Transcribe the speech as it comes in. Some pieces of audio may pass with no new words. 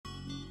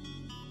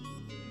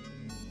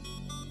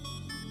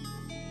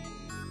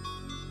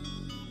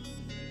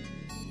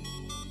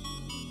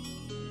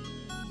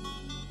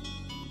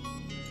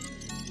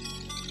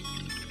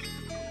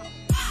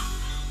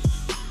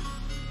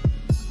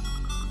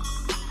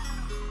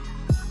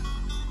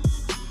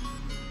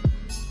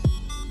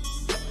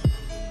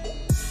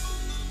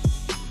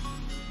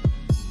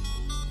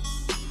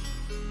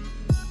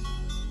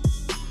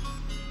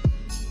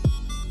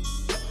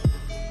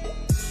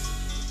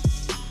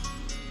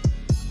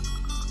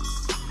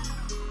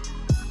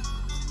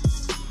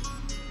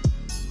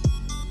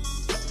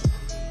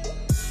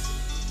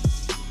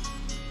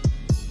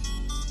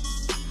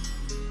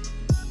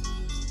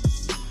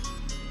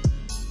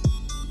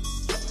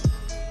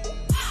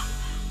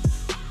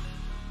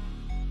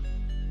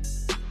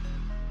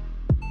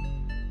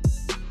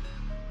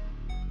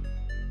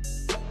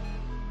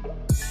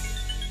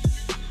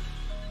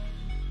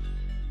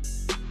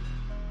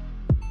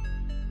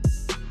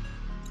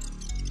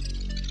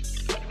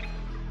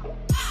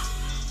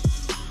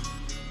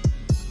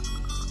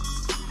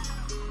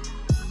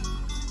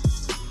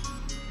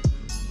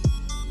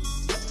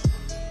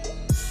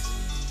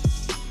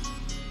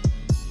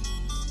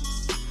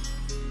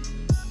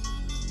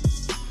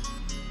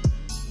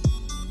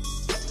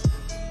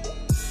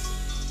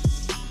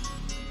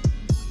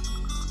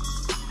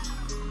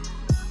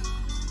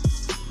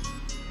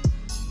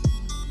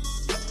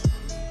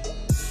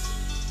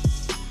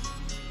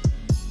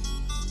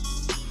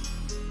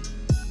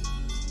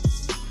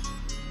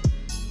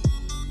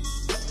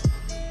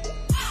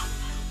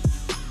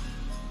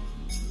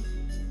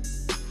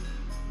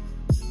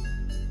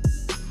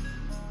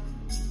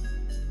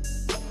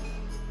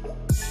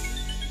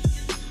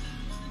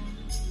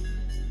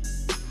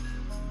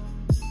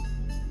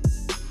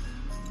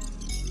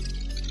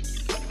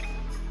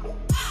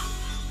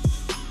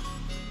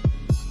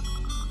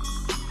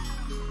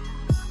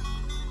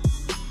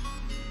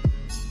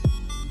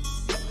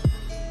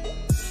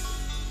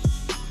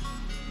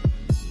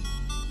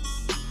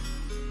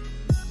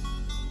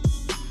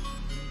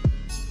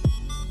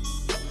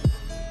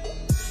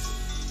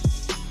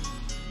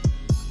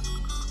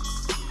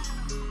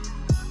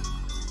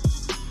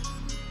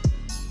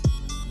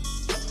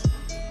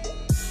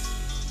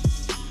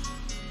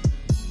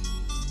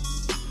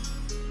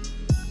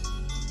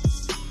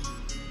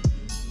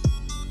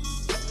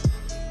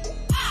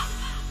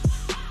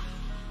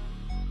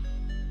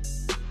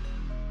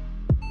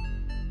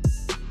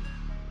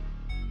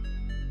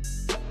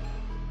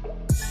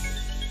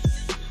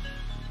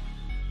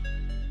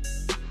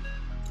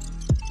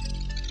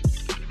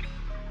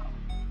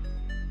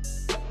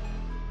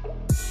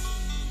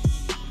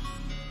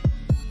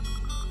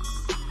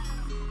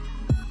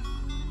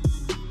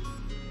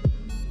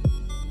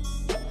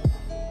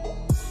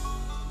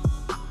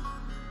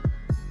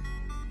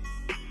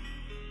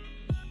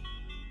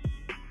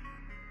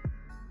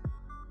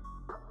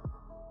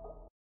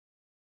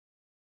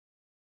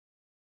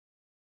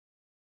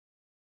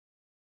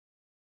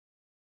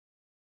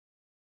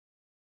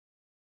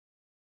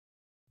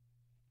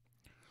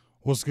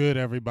What's good,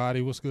 everybody?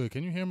 What's good?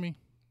 Can you hear me?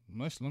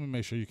 Let me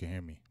make sure you can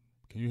hear me.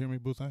 Can you hear me,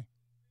 Boothang?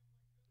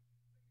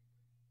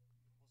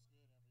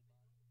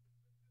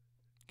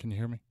 Can you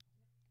hear me?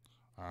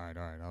 All right.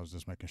 I was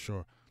just making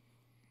sure.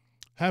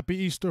 Happy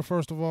Easter,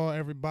 first of all,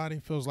 everybody.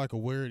 Feels like a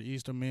weird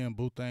Easter. Me and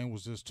Boothang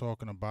was just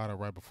talking about it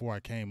right before I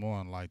came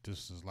on. Like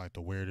this is like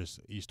the weirdest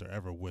Easter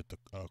ever with the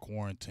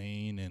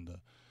quarantine and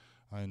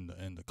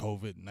the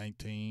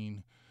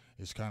COVID-19.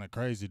 It's kind of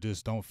crazy.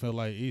 Just don't feel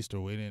like Easter.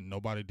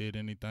 Nobody did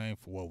anything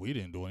for. Well, we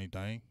didn't do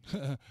anything.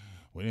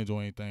 We didn't do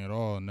anything at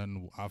all. And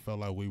then I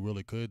felt like we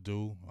really could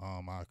do.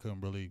 I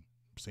couldn't really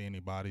see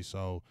anybody,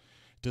 so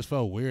just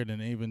felt weird,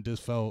 and even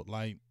just felt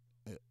like,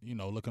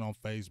 looking on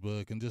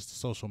Facebook and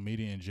just social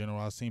media in general,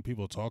 I've seen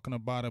people talking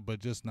about it, but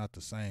just not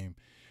the same.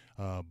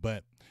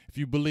 But if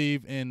you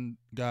believe in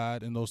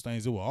God and those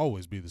things, it will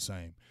always be the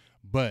same.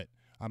 But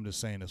I'm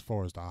just saying, as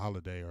far as the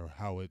holiday or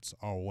how it's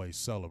always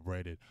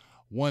celebrated.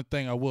 One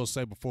thing I will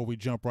say before we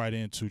jump right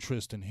into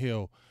Trysten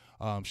Hill,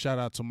 shout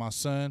out to my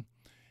son.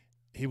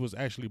 He was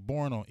actually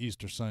born on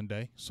Easter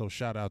Sunday, so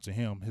shout out to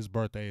him. His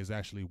birthday is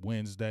actually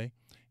Wednesday.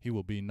 He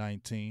will be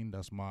 19.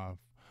 That's my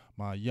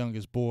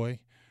youngest boy.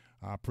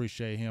 I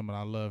appreciate him and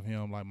I love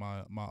him. Like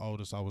my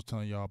oldest, I was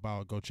telling y'all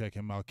about. Go check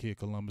him out, Kid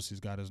Columbus. He's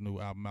got his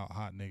new album out,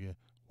 Hot Nigga.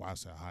 Why I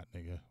say hot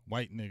nigga?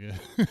 White nigga.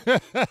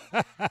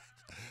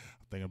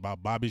 Thinking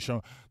about Bobby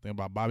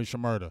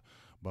Shmurda.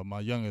 But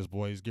my youngest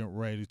boy, he's getting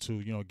ready to,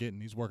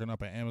 he's working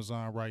up at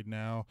Amazon right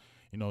now,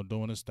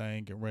 doing his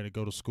thing, getting ready to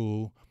go to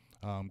school.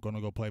 I'm going to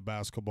go play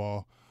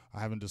basketball. I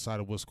haven't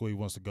decided what school he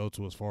wants to go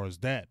to as far as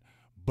that,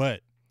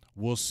 but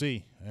we'll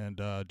see. And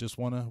just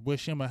want to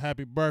wish him a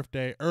happy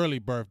birthday, early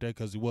birthday,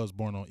 because he was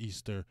born on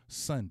Easter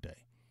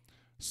Sunday.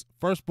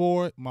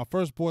 My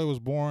first boy was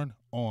born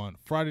on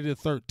Friday the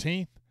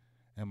 13th,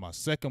 and my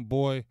second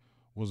boy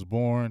was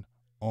born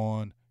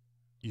on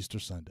Easter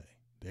Sunday.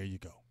 There you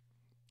go.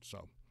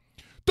 So,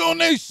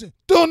 donation.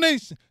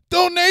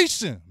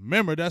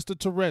 Remember, that's the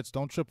Tourette's.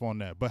 Don't trip on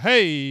that. But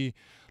hey,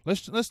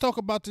 let's talk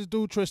about this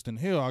dude, Trysten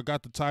Hill. I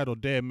got the title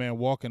Dead Man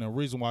Walking. And the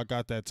reason why I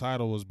got that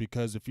title was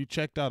because if you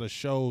checked out a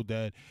show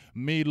that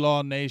me,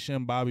 Law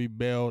Nation, Bobby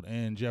Belt,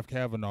 and Jeff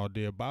Kavanaugh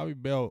did, Bobby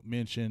Belt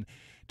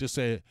just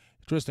said,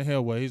 Trysten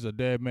Hill, well, he's a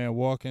dead man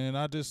walking. And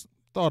I just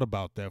thought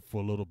about that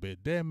for a little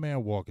bit. Dead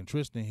man walking,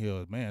 Trysten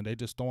Hill, man, they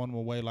just throwing him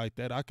away like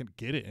that. I can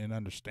get it and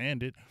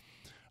understand it.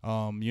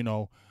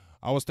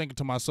 I was thinking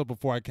to myself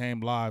before I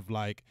came live,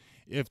 like,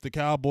 if the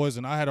Cowboys,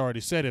 and I had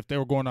already said if they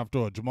were going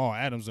after a Jamal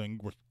Adams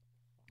and were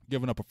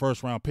giving up a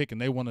first-round pick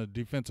and they wanted a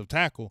defensive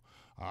tackle,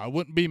 I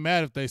wouldn't be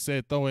mad if they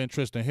said throw in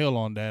Trysten Hill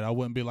on that. I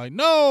wouldn't be like,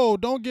 no,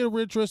 don't get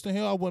rid of Trysten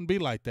Hill. I wouldn't be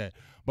like that.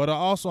 But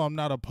I'm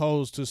not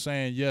opposed to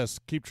saying, yes,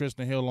 keep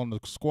Trysten Hill on the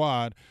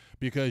squad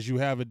because you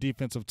have a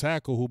defensive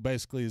tackle who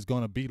basically is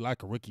going to be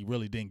like a rookie,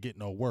 really didn't get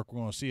no work. We're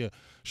going to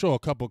show a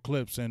couple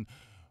clips and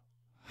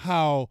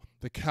how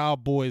the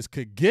Cowboys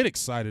could get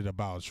excited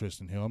about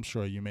Trysten Hill. I'm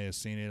sure you may have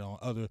seen it on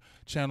other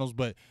channels,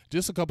 but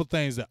just a couple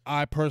things that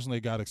I personally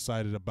got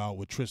excited about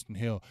with Trysten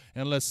Hill.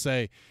 And let's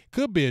say,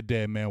 could be a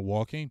dead man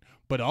walking,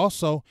 but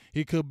also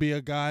he could be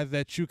a guy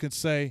that you could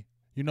say,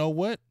 you know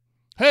what?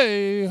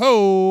 Hey,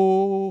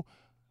 ho,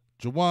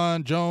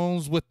 Jawan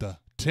Jones with the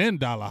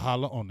 $10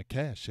 holler on the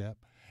Cash App.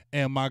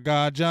 And my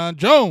guy John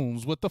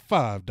Jones with the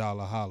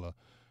 $5 holler.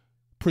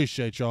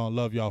 Appreciate y'all and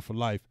love y'all for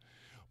life.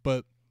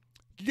 But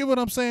you get what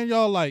I'm saying,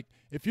 y'all? Like,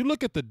 if you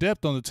look at the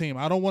depth on the team,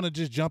 I don't want to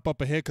just jump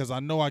up ahead because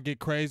I know I get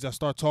crazy. I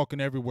start talking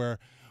everywhere.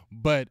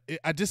 But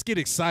I just get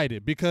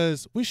excited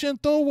because we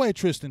shouldn't throw away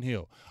Trysten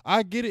Hill.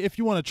 I get it if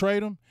you want to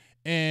trade him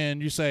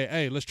and you say,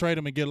 hey, let's trade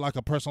him and get like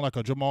a person like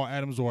a Jamal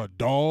Adams or a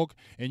dog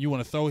and you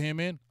want to throw him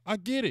in. I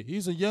get it.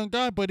 He's a young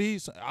guy, but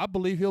I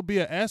believe he'll be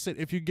an asset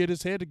if you get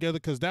his head together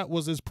because that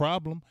was his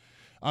problem.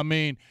 I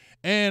mean,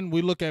 and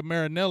we look at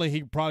Marinelli,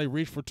 he probably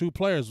reached for two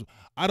players.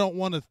 I don't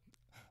want to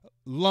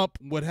lump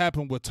what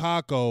happened with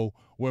Taco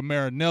where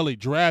Marinelli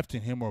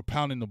drafting him or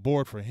pounding the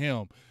board for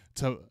him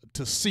to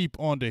seep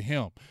onto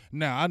him.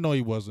 Now, I know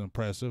he wasn't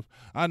impressive.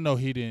 I know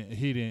he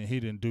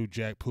didn't do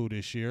jack poo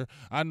this year.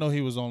 I know he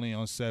was only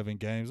on 7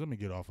 games. Let me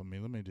get off of me.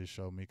 Let me just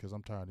show me because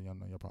I'm tired of y'all.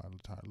 Know you're probably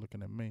tired of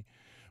looking at me.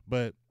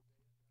 But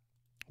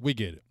we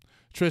get it.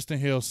 Trysten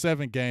Hill,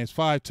 7 games,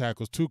 5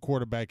 tackles, 2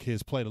 quarterback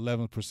hits, played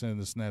 11% of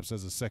the snaps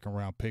as a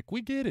second-round pick.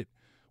 We get it.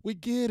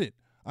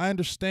 I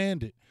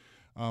understand it.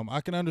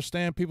 I can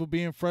understand people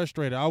being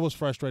frustrated. I was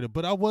frustrated,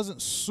 but I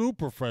wasn't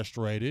super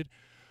frustrated.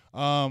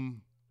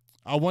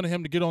 I wanted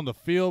him to get on the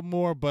field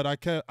more, but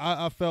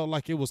I felt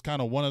like it was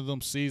kind of one of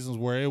them seasons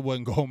where it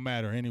wasn't going to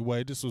matter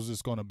anyway. This was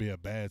just going to be a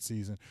bad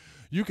season.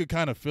 You could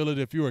kind of feel it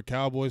if you were a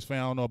Cowboys fan.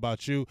 I don't know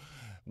about you.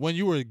 When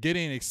you were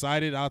getting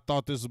excited, I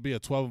thought this would be a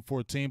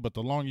 12-14, but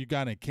the longer you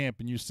got in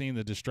camp and you seen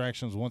the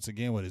distractions once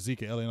again with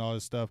Ezekiel Elliott and all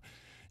this stuff,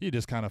 you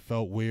just kind of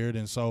felt weird.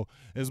 And so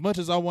as much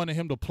as I wanted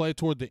him to play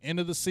toward the end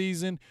of the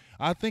season,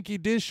 I think he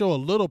did show a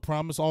little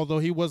promise, although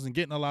he wasn't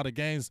getting a lot of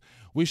games.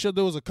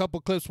 There was a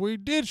couple clips where he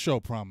did show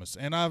promise,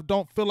 and I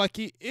don't feel like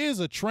he is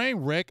a train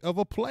wreck of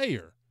a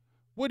player.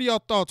 What are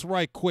y'all thoughts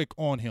right quick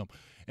on him?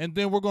 And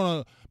then we're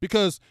going to –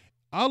 because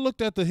I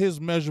looked at his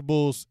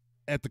measurables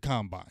at the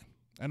combine.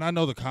 And I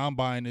know the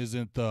combine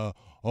isn't the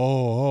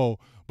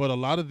but a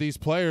lot of these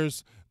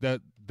players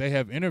that they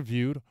have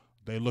interviewed,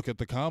 they look at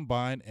the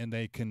combine and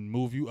they can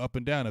move you up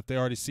and down. If they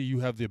already see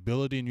you have the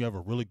ability and you have a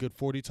really good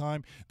 40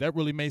 time, that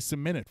really may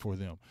cement it for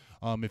them.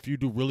 If you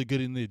do really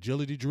good in the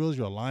agility drills,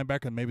 you're a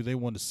linebacker, and maybe they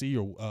want to see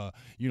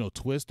your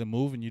twist and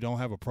move, and you don't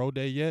have a pro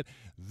day yet,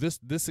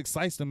 this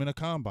excites them in a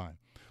combine.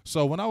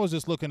 So when I was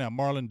just looking at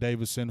Marlon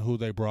Davidson, who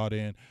they brought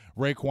in,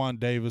 Raekwon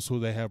Davis, who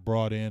they have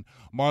brought in,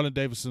 Marlon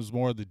Davidson's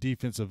more of the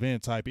defensive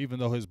end type, even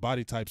though his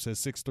body type says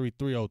 6'3",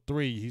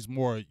 303. He's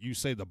more, you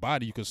say the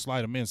body, you can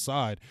slide him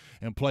inside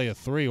and play a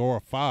 3 or a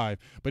 5,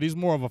 but he's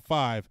more of a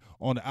 5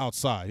 on the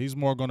outside. He's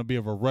more going to be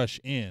of a rush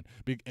in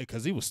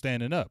because he was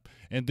standing up.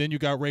 And then you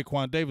got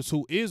Raekwon Davis,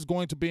 who is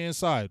going to be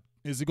inside.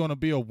 Is he going to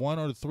be a 1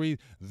 or a 3?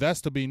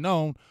 That's to be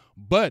known.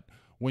 But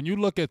when you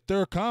look at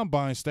their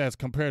combine stats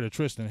compared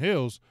to Trysten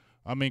Hill's,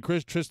 I mean,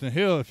 Trysten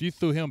Hill, if you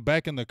threw him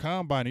back in the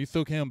combine, you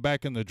threw him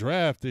back in the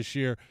draft this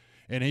year,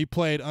 and he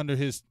played under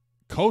his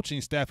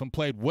coaching staff and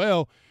played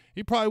well,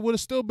 he probably would have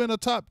still been a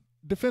top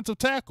defensive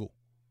tackle.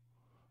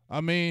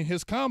 I mean,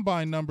 his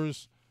combine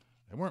numbers,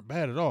 they weren't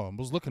bad at all. I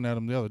was looking at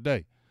him the other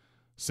day.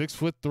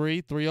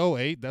 6'3",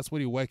 308. That's what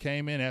he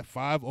came in at,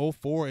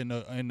 504 in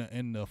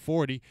the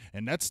 40,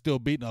 and that's still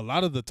beating a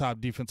lot of the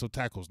top defensive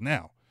tackles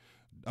now.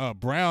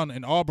 Brown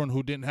in Auburn,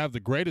 who didn't have the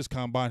greatest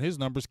combine, his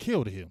numbers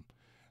killed him.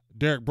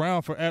 Derek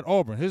Brown at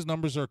Auburn, his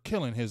numbers are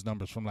killing his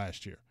numbers from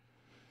last year.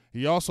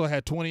 He also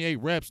had 28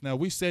 reps. Now,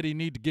 we said he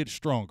needed to get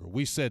stronger.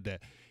 We said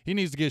that. He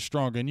needs to get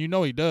stronger, and you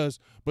know he does.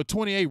 But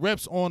 28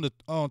 reps on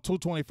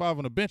 225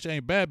 on the bench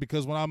ain't bad,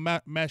 because when I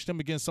matched him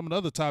against some of the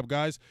other top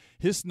guys,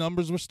 his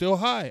numbers were still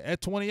high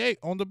at 28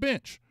 on the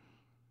bench.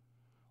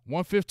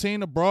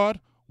 115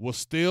 abroad was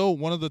still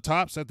one of the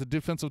tops at the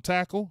defensive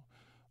tackle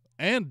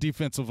and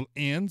defensive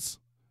ends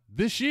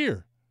this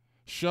year.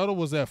 Shuttle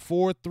was at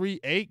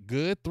 4.38,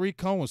 good.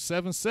 3-cone was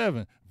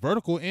 7.7.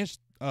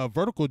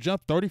 Vertical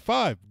jump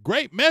 35.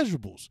 Great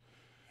measurables.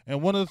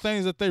 And one of the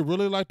things that they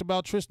really liked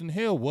about Trysten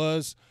Hill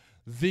was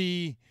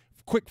the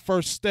quick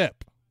first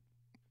step.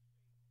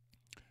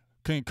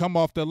 Can come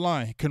off the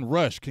line, can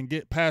rush, can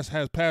get past,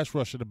 has pass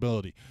rushing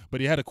ability,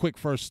 but he had a quick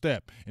first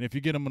step. And if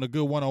you get him in a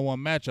good one-on-one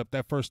matchup,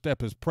 that first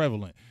step is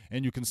prevalent.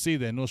 And you can see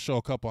that, and we'll show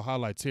a couple of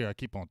highlights here. I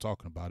keep on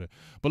talking about it.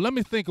 But let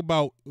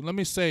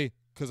me say,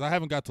 because I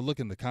haven't got to look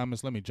in the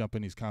comments. Let me jump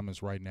in these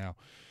comments right now.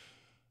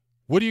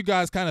 What do you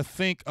guys kind of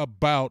think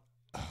about?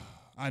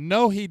 I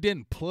know he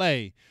didn't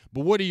play,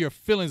 but what are your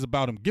feelings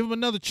about him? Give him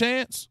another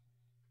chance,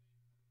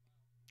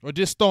 or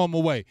just throw him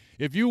away?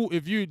 If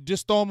you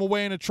just throw him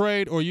away in a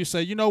trade, or you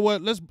say, you know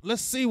what,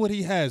 let's see what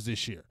he has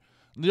this year.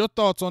 Your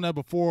thoughts on that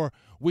before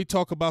we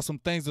talk about some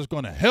things that's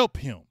going to help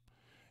him,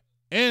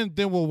 and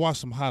then we'll watch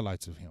some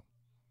highlights of him.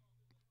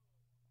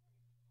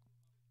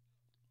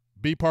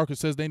 B. Parker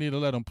says they need to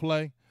let him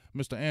play.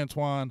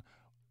 Mr.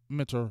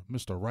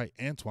 Wright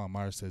Antoine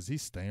Myers says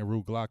he's staying.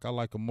 Rue Glock, I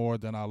like him more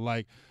than I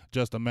like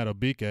Justin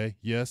Madubuike.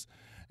 Yes.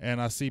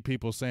 And I see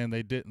people saying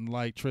they didn't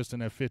like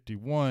Trysten at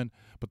 51,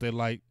 but they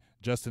like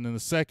Justin in the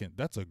second.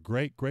 That's a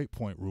great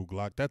point, Rue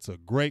Glock. That's a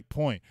great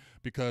point,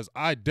 because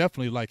I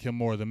definitely like him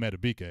more than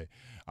Madubuike.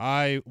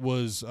 I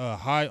was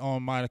high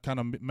on my kind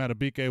of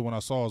Madubuike when I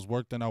saw his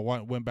work. Then I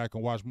went back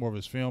and watched more of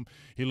his film.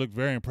 He looked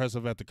very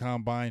impressive at the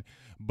combine,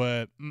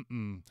 but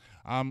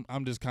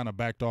I'm just kind of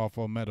backed off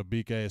on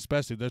Madubuike,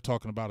 especially they're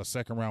talking about a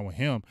second round with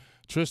him.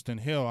 Trysten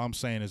Hill, I'm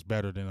saying, is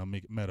better than a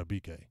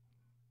Madubuike.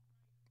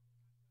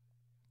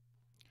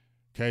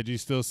 KG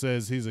still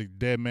says he's a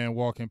dead man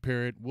walking,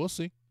 period. We'll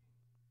see.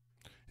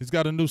 He's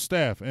got a new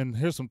staff, and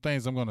here's some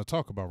things I'm going to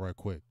talk about right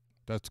quick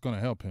that's going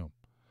to help him.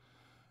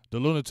 The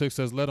Lunatic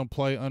says let him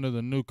play under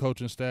the new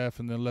coaching staff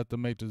and then let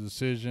them make the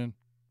decision.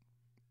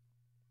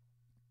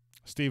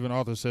 Stephen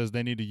Arthur says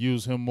they need to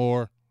use him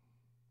more.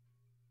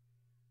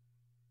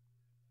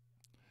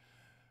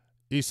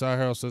 Eastside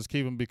Harold says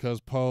keep him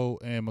because Poe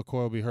and McCoy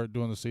will be hurt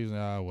during the season.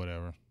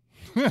 Whatever.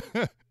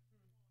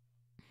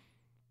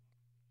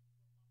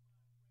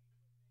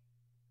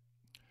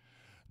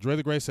 Dre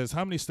the Great says,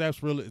 how many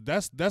snaps really?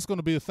 That's going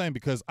to be the thing,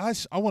 because I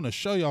want to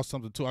show y'all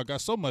something too. I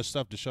got so much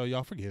stuff to show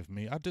y'all. Forgive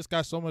me. I just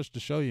got so much to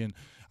show you, and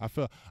I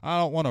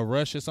don't want to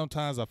rush it.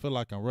 Sometimes I feel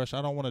like I'm rushed.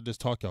 I don't want to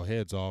just talk your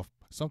heads off.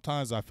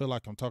 Sometimes I feel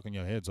like I'm talking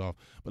your heads off,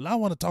 but I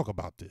want to talk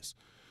about this.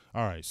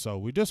 All right, so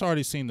we just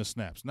already seen the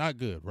snaps. Not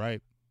good,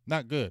 right?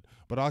 Not good.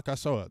 But like I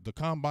saw, the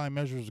combine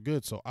measures are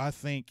good, so I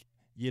think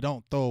you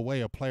don't throw away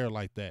a player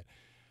like that.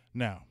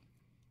 Now,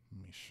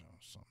 let me show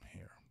something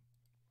here.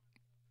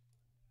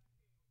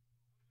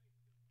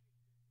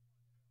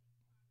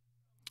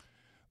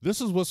 This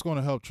is what's going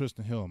to help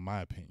Trysten Hill, in my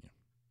opinion.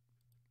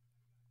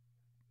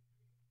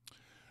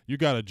 You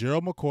got a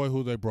Gerald McCoy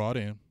who they brought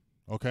in,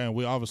 okay, and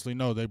we obviously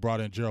know they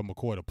brought in Gerald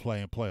McCoy to play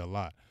and play a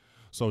lot.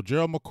 So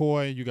Gerald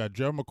McCoy, you got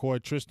Gerald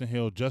McCoy, Trysten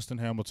Hill, Justin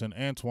Hamilton,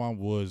 Antoine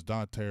Woods,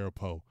 Dontaire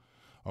Poe.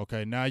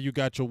 Okay, now you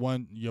got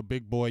your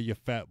big boy, your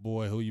fat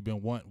boy, who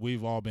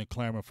we've all been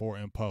clamoring for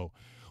in Poe.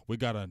 We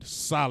got a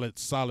solid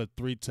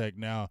 3-tech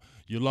now.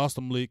 You lost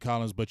to Malik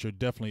Collins, but you're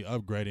definitely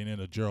upgrading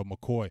into Gerald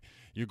McCoy.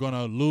 You're going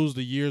to lose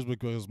the years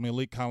because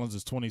Malik Collins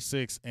is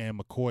 26 and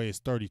McCoy is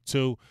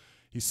 32.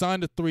 He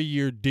signed a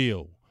 3-year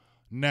deal.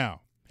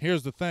 Now,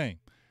 here's the thing.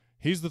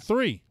 He's the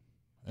 3,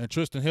 and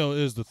Trysten Hill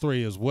is the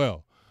 3 as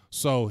well.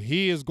 So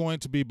he is going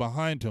to be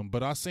behind him.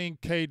 But I seen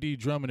KD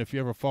Drummond, if you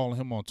ever follow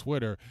him on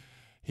Twitter,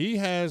 he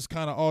has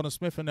kind of Alden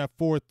Smith in that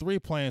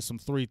 4-3 playing some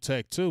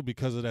 3-tech too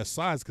because of that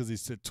size, because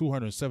he's at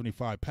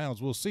 275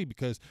 pounds. We'll see,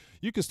 because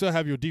you can still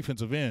have your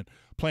defensive end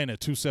playing at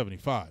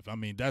 275. I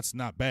mean, that's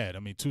not bad. I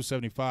mean,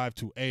 275,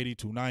 280,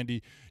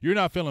 290. You're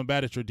not feeling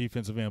bad at your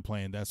defensive end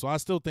playing that. So I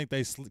still think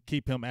they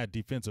keep him at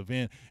defensive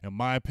end, in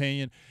my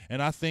opinion,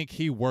 and I think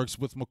he works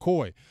with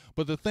McCoy.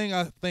 But the thing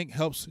I think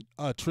helps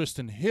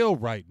Trysten Hill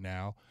right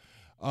now,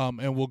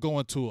 and we'll go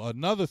into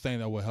another thing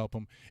that will help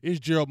him, is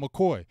Gerald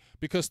McCoy.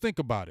 Because think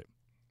about it.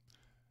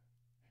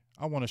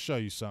 I want to show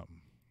you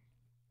something.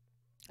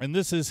 And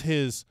this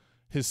is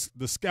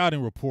the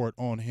scouting report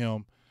on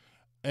him,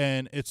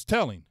 and it's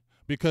telling,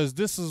 because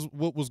this is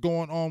what was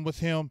going on with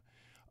him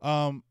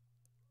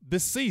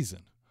this season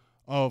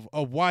of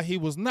why he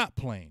was not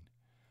playing,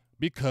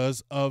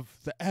 because of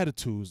the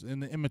attitudes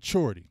and the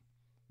immaturity.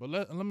 But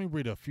let me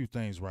read a few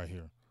things right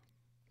here.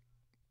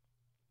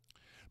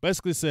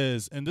 Basically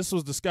says, and this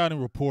was the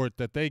scouting report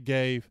that they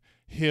gave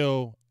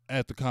Hill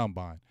at the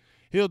Combine.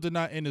 Hill did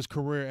not end his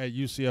career at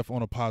UCF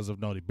on a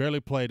positive note. He barely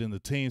played in the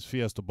team's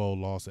Fiesta Bowl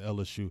loss at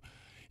LSU.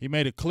 He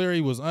made it clear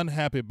he was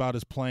unhappy about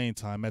his playing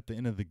time at the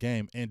end of the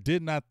game and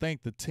did not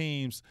thank the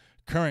team's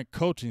current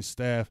coaching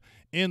staff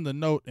in the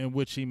note in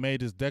which he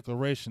made his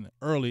declaration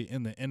early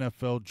in the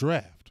NFL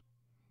draft.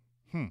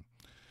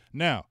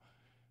 Now,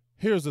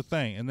 here's the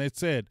thing, and they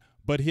said,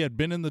 but he had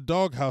been in the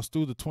doghouse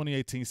through the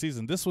 2018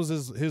 season. This was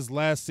his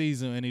last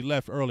season, and he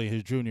left early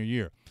his junior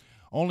year,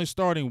 only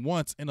starting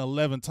once in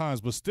 11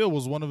 times, but still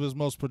was one of his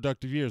most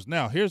productive years.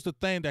 Now, here's the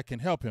thing that can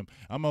help him.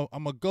 I'm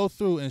gonna go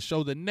through and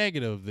show the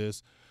negative of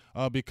this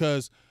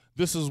because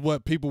this is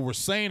what people were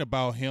saying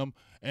about him,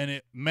 and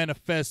it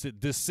manifested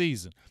this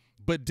season.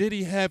 But did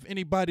he have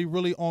anybody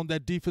really on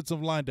that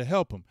defensive line to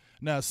help him?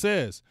 Now, it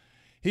says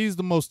he's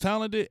the most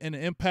talented and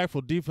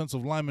impactful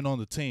defensive lineman on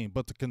the team,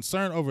 but the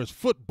concern over his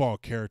football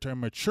character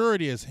and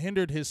maturity has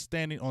hindered his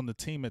standing on the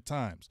team at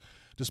times.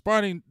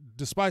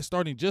 Despite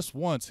starting just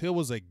once, Hill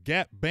was a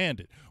gap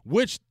bandit,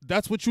 which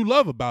that's what you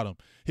love about him.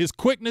 His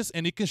quickness,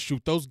 and he can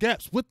shoot those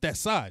gaps with that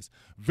size.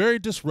 Very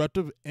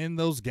disruptive in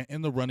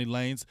the running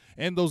lanes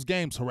and those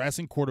games,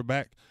 harassing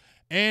quarterback.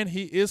 And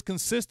he is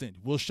consistent.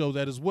 We'll show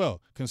that as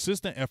well.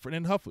 Consistent effort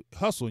and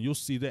hustle. You'll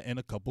see that in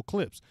a couple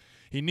clips.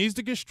 He needs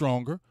to get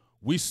stronger.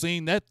 We've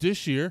seen that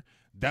this year.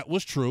 That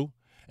was true.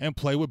 And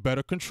play with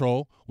better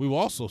control. We will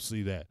also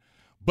see that.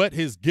 But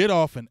his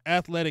get-off and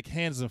athletic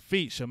hands and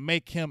feet should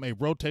make him a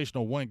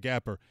rotational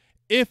one-gapper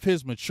if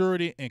his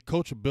maturity and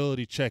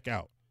coachability check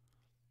out,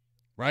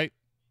 right?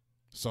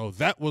 So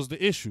that was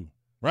the issue,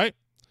 right?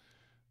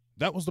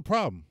 That was the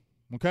problem,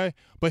 okay?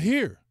 But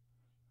here,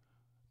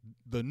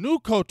 the new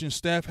coaching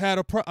staff had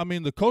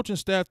the coaching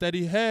staff that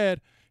he had,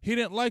 he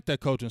didn't like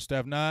that coaching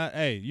staff. Nah,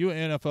 hey, you're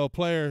an NFL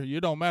player.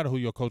 You don't matter who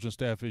your coaching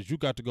staff is. You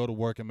got to go to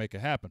work and make it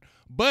happen.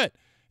 But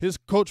his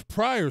coach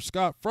prior,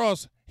 Scott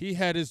Frost, he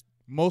had his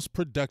most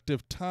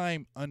productive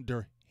time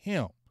under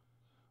him.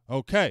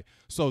 Okay,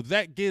 so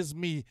that gives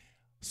me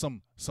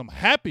some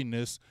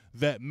happiness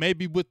that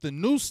maybe with the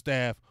new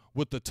staff,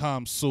 with the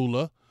Tom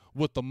Sula,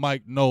 with the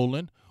Mike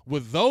Nolan,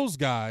 with those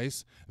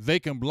guys, they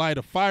can light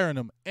a fire in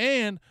them,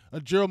 and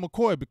a Gerald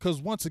McCoy,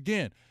 because once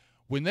again,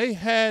 when they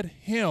had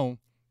him,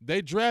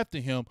 they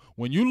drafted him.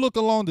 When you look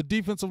along the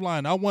defensive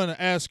line, I want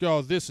to ask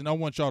y'all this, and I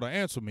want y'all to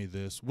answer me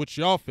this. What's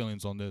y'all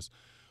feelings on this?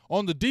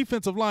 On the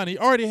defensive line, he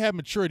already had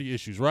maturity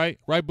issues, right?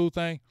 Right,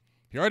 Boothang?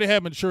 He already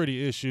had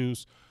maturity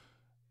issues.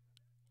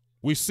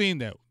 We've seen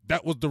that.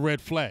 That was the red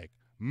flag.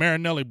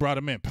 Marinelli brought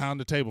him in,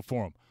 pounded the table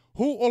for him.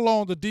 Who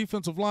along the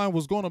defensive line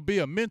was going to be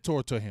a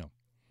mentor to him?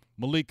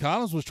 Malik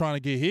Collins was trying to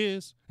get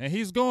his, and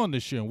he's gone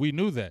this year, and we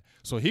knew that.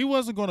 So he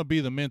wasn't going to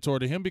be the mentor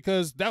to him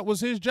because that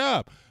was his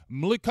job.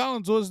 Malik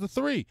Collins was the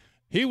 3.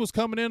 He was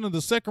coming in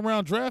the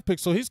second-round draft pick,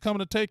 so he's coming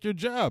to take your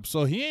job.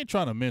 So he ain't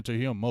trying to mentor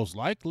him most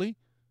likely,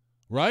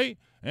 right?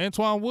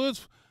 Antoine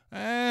Woods,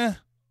 I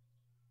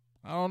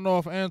don't know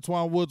if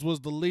Antoine Woods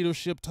was the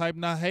leadership type.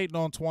 Not hating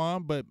on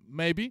Twan, but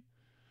maybe.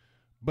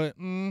 But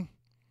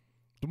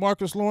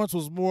DeMarcus Lawrence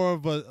was more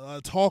of a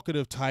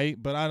talkative type,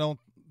 but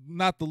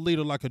not the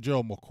leader like a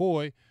Gerald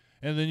McCoy.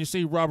 And then you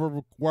see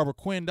Robert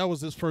Quinn, that was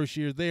his first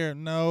year there.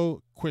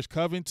 No, Chris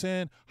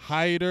Covington,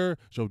 Hyder,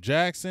 Joe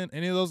Jackson,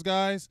 any of those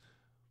guys?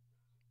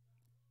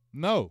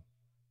 No.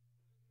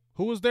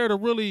 Who was there to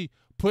really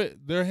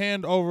put their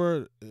hand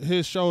over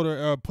his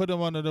shoulder or put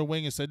him under the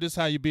wing and say, this is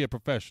how you be a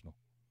professional?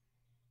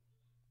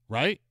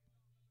 Right?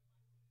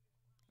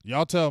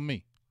 Y'all tell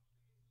me.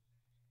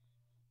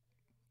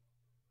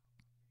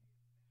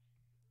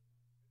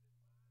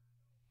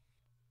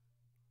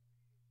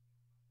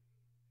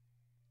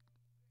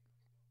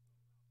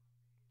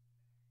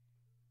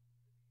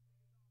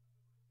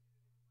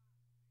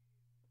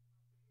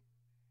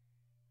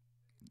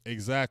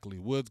 Exactly.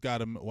 Woods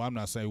got him. Well, I'm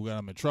not saying we got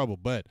him in trouble,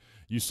 but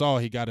you saw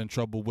he got in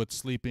trouble with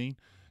sleeping,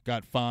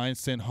 got fined,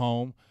 sent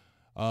home,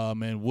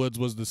 and Woods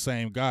was the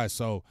same guy.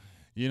 So,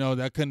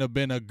 that couldn't have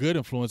been a good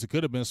influence. It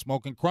could have been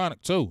smoking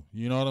chronic too.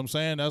 You know what I'm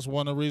saying? That's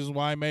one of the reasons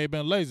why he may have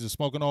been lazy,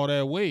 smoking all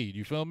that weed.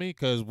 You feel me?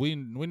 Because we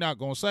not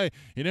gonna say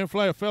he didn't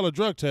fail a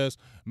drug test.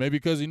 Maybe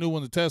because he knew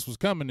when the test was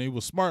coming, he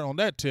was smart on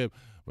that tip.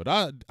 But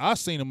I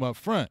seen him up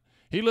front.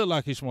 He looked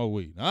like he smoked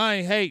weed. I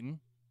ain't hating.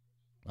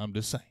 I'm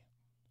just saying,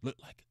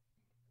 looked like it.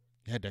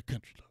 He had that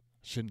country look.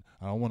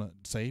 I don't want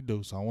to say he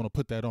do, so I want to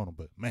put that on him.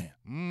 But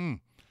man,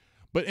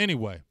 But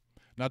anyway,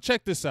 now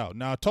check this out.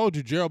 Now I told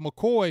you Gerald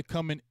McCoy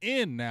coming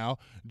in now.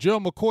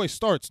 Gerald McCoy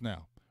starts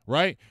now,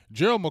 right?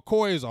 Gerald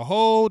McCoy is a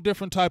whole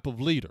different type of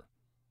leader.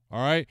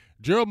 All right,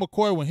 Gerald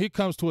McCoy, when he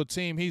comes to a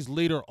team, he's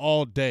leader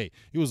all day.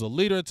 He was a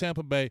leader at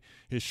Tampa Bay.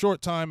 His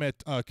short time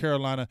at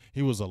Carolina,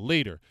 he was a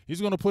leader. He's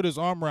going to put his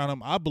arm around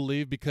him, I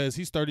believe, because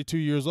he's 32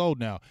 years old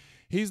now.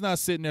 He's not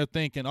sitting there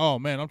thinking, oh,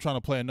 man, I'm trying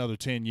to play another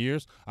 10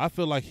 years. I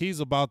feel like he's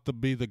about to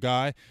be the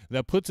guy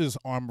that puts his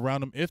arm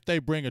around him if they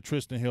bring a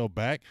Trysten Hill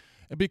back.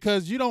 And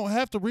because you don't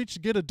have to reach to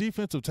get a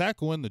defensive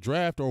tackle in the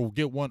draft or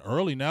get one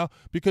early now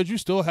because you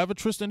still have a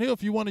Trysten Hill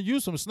if you want to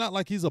use him. It's not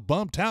like he's a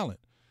bum talent.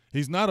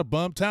 He's not a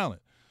bum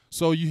talent.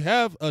 So you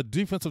have a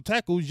defensive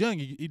tackle who's young.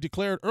 He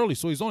declared early,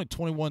 so he's only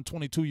 21,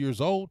 22 years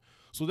old.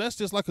 So that's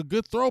just like a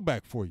good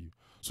throwback for you.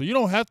 So you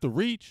don't have to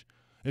reach.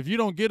 If you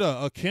don't get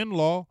a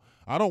Kinlaw,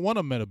 I don't want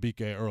a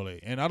Metabike early,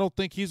 and I don't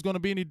think he's going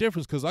to be any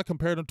difference because I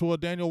compared him to a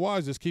Daniel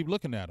Wise. Just keep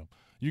looking at him.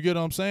 You get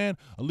what I'm saying?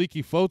 A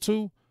Leaky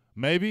Fotu,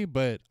 maybe,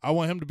 but I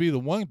want him to be the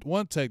one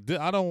tech.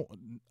 I don't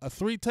a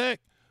 3 tech.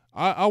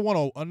 I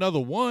want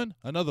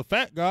another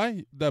fat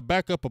guy that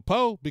back up a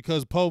Poe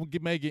because Poe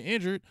may get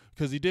injured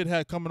because he did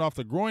have coming off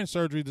the groin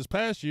surgery this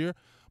past year.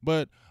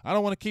 But I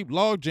don't want to keep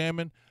log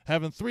jamming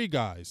having 3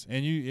 guys,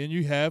 and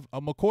you have a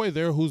McCoy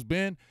there who's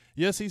been.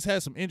 Yes, he's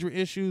had some injury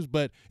issues,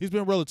 but he's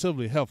been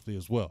relatively healthy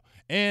as well.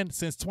 And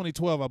since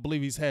 2012, I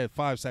believe he's had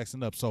 5 sacks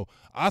and up. So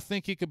I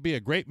think he could be a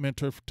great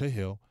mentor to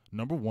Hill,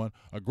 number one,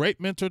 a great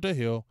mentor to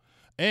Hill.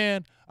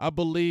 And I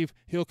believe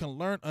Hill can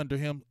learn under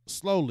him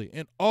slowly.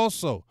 And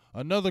also,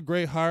 another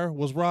great hire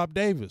was Rob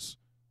Davis.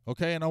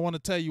 Okay, and I want to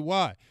tell you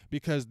why.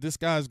 Because this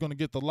guy is going to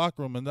get the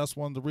locker room, and that's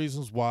one of the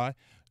reasons why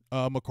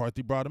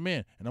McCarthy brought him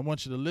in. And I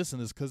want you to listen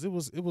to this because it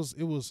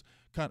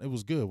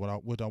was good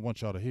what I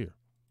want y'all to hear.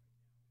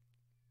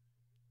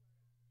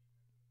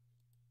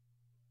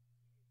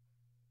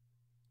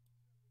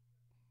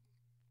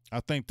 I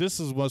think this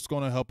is what's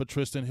going to help a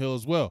Trysten Hill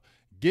as well.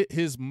 Get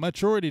his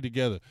maturity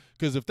together.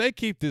 Because if they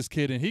keep this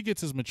kid and he gets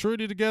his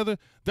maturity together,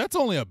 that's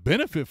only a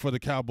benefit for the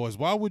Cowboys.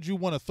 Why would you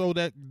want to throw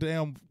that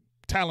damn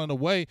talent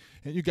away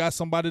and you got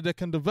somebody that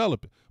can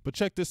develop it? But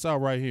check this out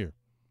right here.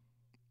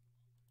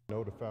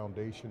 The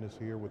foundation is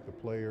here with the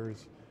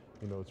players.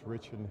 It's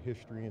rich in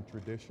history and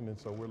tradition, and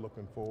so we're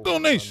looking forward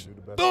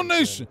to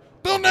Donation!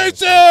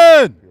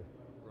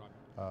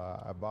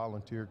 I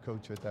volunteer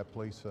coach at that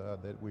place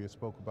that we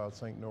spoke about,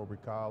 St.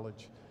 Norbert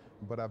College,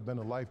 but I've been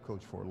a life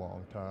coach for a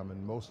long time,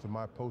 and most of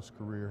my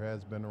post-career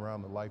has been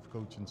around the life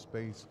coaching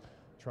space,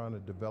 trying to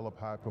develop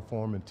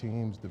high-performing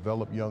teams,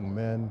 develop young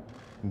men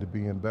into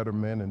being better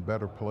men and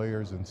better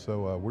players, and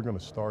so we're going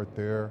to start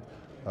there.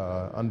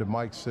 Under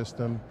Mike's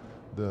system,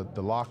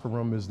 the locker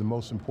room is the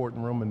most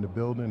important room in the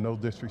building, no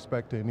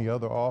disrespect to any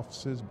other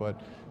offices,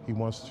 but he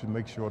wants to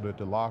make sure that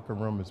the locker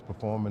room is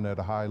performing at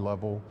a high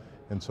level.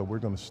 And so we're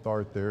going to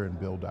start there and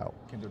build out.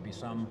 Can there be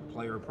some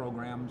player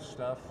program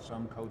stuff,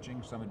 some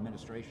coaching, some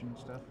administration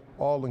stuff?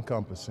 All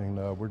encompassing.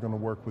 We're going to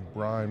work with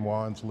Brian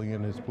Wansley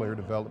in his player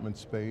development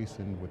space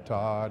and with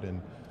Todd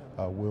and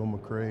Will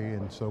McCray.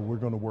 And so we're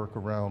going to work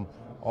around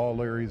all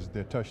areas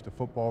that touch the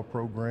football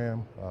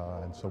program.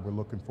 And so we're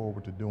looking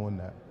forward to doing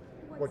that.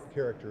 What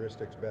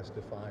characteristics best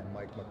define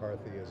Mike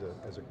McCarthy as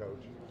a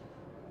coach?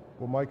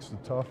 Well, Mike's the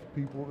tough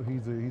people.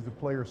 He's a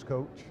player's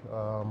coach.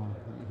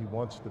 He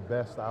wants the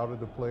best out of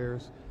the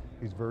players.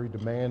 He's very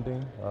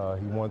demanding.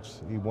 He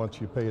wants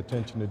you to pay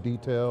attention to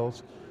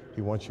details.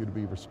 He wants you to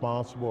be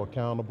responsible,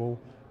 accountable,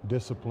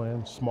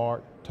 disciplined,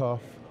 smart,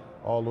 tough,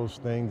 all those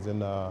things.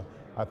 And I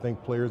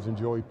think players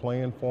enjoy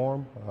playing for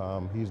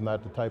him. He's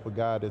not the type of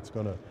guy that's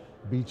going to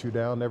beat you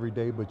down every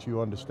day, but you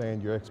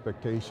understand your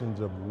expectations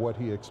of what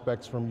he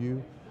expects from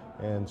you.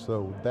 And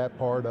so that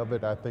part of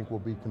it, I think, will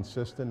be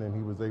consistent, and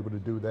he was able to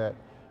do that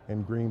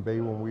in Green Bay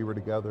when we were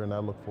together, and I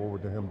look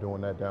forward to him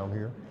doing that down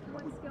here.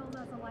 What skills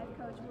as a life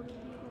coach will you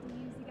be able to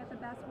use to get the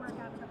best work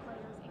out of the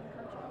players and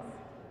coaches?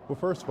 Well,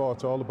 first of all,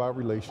 it's all about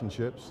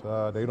relationships.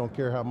 They don't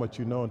care how much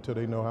you know until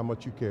they know how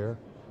much you care.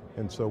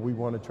 And so we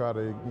want to try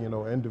to,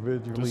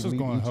 individually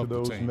meet each of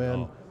those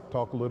men,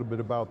 talk a little bit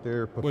about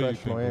their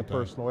professional and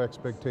personal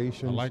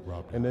expectations,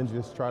 and then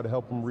just try to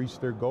help them reach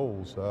their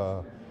goals.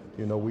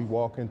 We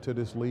walk into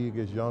this league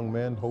as young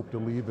men, hope to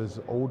leave as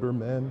older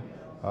men,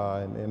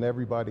 and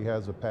everybody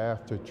has a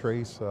path to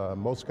trace.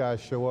 Most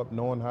guys show up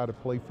knowing how to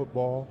play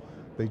football.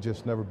 They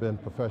just never been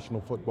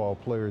professional football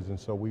players, and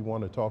so we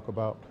want to talk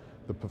about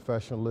the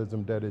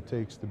professionalism that it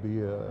takes to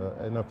be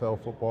an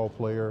NFL football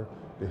player,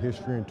 the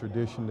history and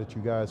tradition that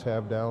you guys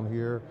have down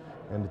here,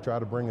 and to try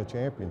to bring a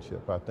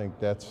championship. I think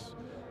that's,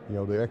 you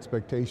know, the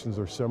expectations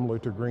are similar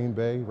to Green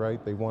Bay,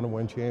 right? They want to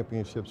win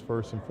championships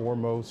first and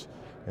foremost,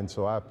 and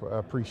so I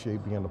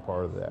appreciate being a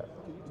part of that.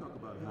 Can you talk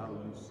about how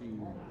you see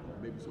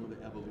maybe some of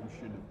the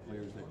evolution of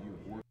players that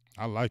you've worked?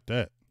 I like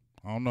that.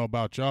 I don't know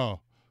about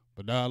y'all,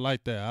 but I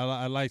like that.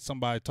 I like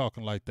somebody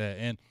talking like that.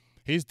 And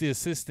he's the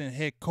assistant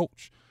head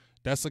coach.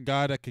 That's a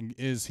guy that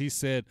he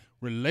said,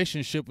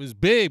 relationship is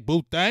big,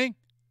 boo thing.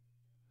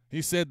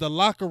 He said the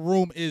locker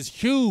room is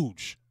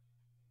huge.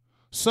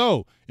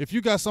 So if you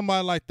got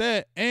somebody like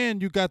that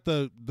and you got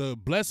the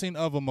blessing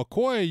of a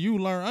McCoy you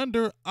learn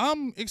under,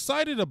 I'm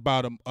excited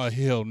about a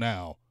Hill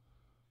now.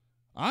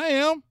 I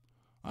am.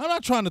 I'm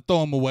not trying to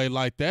throw him away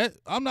like that.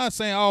 I'm not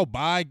saying, oh,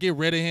 bye, get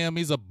rid of him.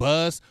 He's a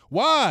bust.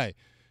 Why?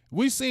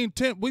 We've seen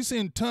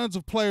tons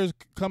of players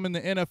come in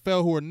the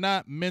NFL who are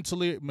not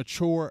mentally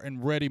mature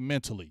and ready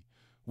mentally.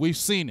 We've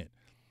seen it.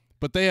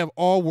 But they have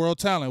all-world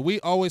talent.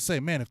 We always say,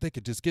 man, if they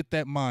could just get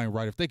that mind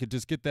right, if they could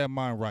just get that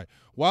mind right.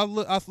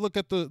 Well, I look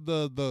at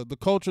the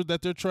culture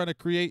that they're trying to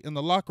create in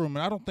the locker room,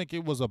 and I don't think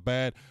it was a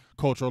bad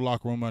cultural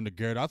locker room under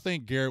Garrett. I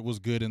think Garrett was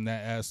good in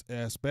that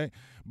aspect,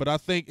 but I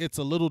think it's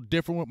a little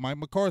different with Mike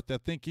McCarthy. I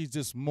think he's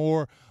just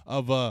more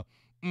of a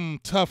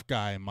tough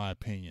guy, in my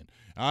opinion.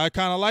 I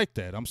kind of like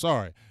that. I'm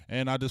sorry.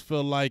 And I just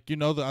feel like, you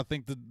know, I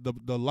think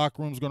the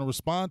locker room's going to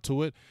respond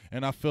to it,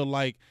 and I feel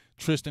like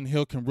Trysten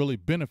Hill can really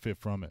benefit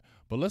from it.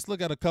 But let's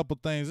look at a couple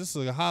things. This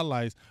is a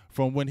highlights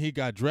from when he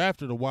got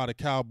drafted or why the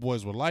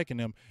Cowboys were liking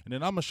him. And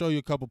then I'm going to show you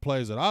a couple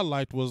plays that I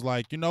liked was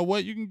like, you know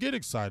what, you can get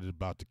excited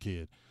about the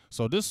kid.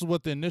 So this is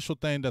what the initial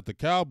thing that the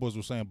Cowboys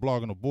were saying,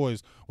 Blogging the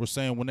Boys were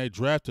saying when they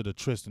drafted a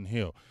Trysten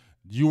Hill.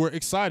 You were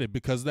excited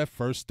because of that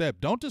first step.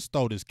 Don't just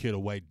throw this kid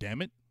away,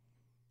 damn it.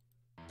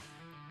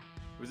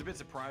 It was a bit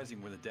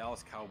surprising when the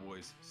Dallas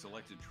Cowboys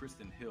selected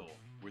Trysten Hill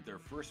with their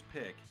first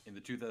pick in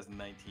the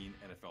 2019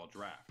 NFL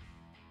Draft.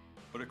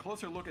 But a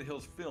closer look at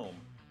Hill's film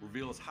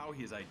reveals how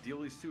he is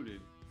ideally suited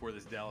for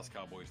this Dallas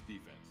Cowboys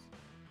defense.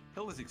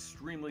 Hill is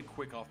extremely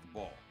quick off the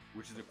ball,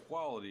 which is a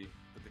quality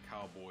that the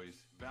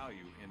Cowboys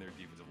value in their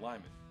defensive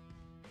linemen.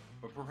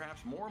 But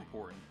perhaps more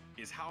important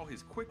is how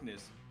his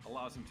quickness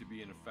allows him to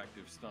be an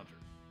effective stunter.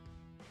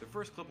 The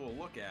first clip we'll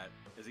look at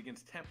is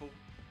against Temple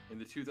in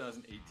the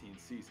 2018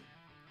 season.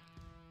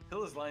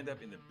 Hill is lined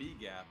up in the B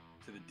gap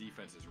to the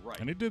defense's right.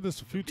 And he did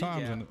this a few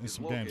times in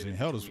some games. And he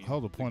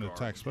held a point of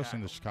attack, especially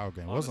in the Chicago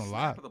game. It wasn't a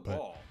lot,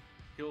 but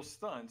Hill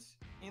stunts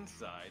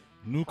inside.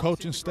 New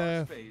coaching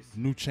staff,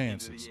 new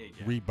chances,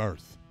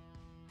 rebirth.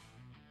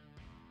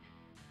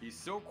 He's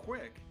so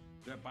quick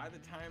that by the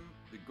time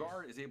the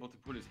guard is able to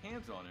put his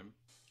hands on him,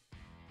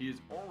 he is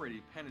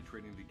already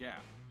penetrating the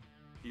gap.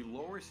 He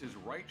lowers his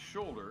right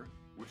shoulder,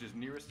 which is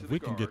nearest to the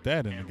guard. We can get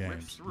that in the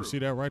games. You see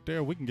that right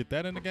there? We can get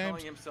that in the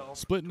games.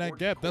 Splitting that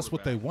gap, that's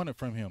what they wanted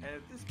from him.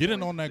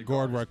 Getting on that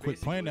guard right quick,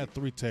 playing that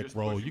three-tech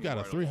role. You got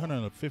a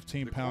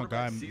 315-pound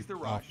guy,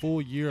 a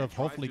full year of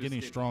hopefully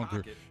getting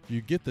stronger. If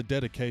you get the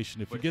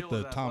dedication, if you get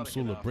the Tom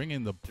Sula,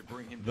 bringing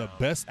the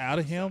best out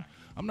of him,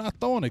 I'm not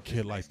throwing a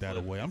kid like that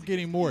away. I'm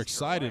getting more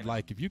excited.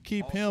 Like, if you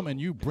keep him and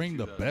you bring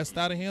the best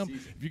out of him,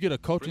 if you get a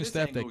coaching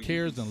staff that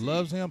cares and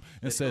loves him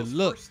and says,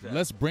 look,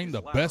 let's bring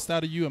the best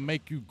out of you and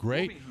make you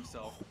great,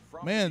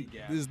 man,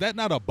 is that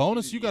not a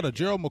bonus? You got a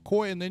Gerald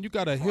McCoy, and then you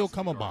got a Hill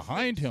coming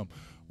behind him.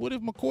 What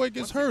if McCoy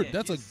gets hurt?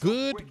 That's a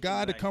good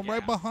guy to come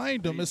right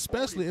behind him,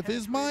 especially if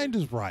his mind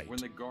is right. When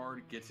the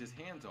guard gets his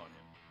hands on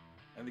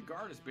him. And the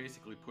guard is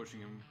basically pushing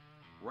him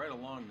right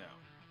along now.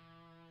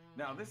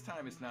 Now, this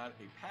time it's not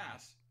a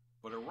pass,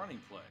 but a running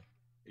play,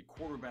 a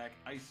quarterback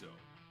ISO.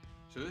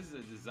 So this is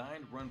a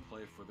designed run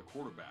play for the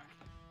quarterback.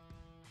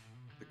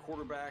 The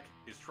quarterback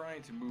is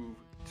trying to move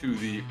to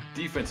the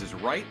defense's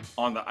right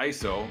on the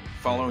ISO,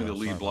 following the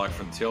lead block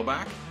from the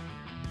tailback.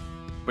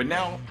 But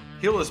now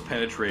Hill is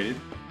penetrated,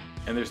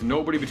 and there's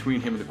nobody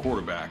between him and the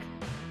quarterback,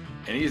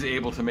 and he is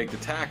able to make the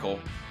tackle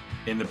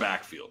in the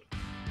backfield.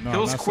 No,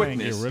 Hill's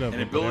quickness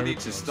and ability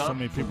to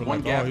stunt from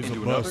one gap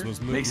into another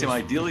makes him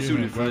ideally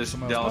suited for this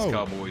Dallas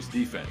Cowboys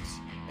defense.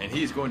 And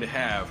he's going to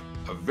have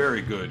a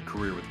very good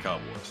career with the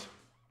Cowboys.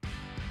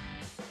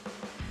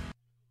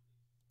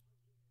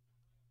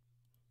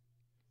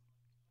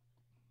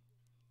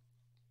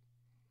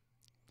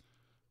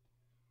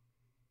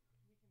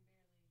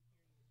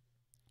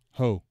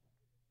 Who?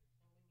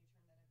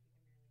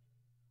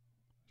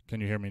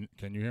 Can you hear me?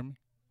 Can you hear me?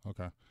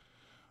 Okay.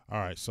 All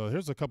right. So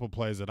here's a couple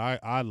plays that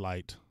I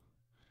liked.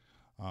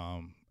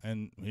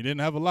 And he didn't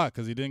have a lot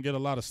because he didn't get a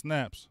lot of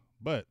snaps.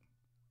 But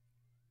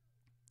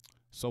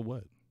so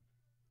what?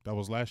 That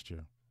was last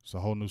year. It's a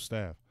whole new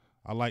staff.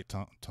 I like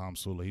Tom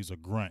Sula. He's a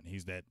grunt.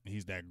 He's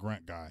that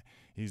grunt guy.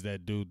 He's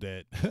that dude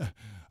that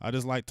I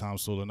just like Tom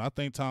Sula, and I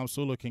think Tom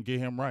Sula can get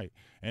him right.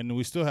 And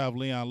we still have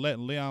Leon Lett,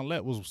 and Leon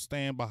Lett was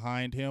staying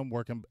behind him,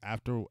 working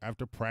after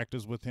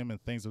practice with him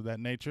and things of that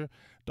nature.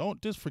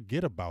 Don't just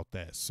forget about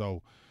that.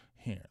 So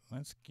here,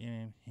 let's get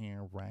in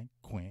here right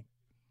quick.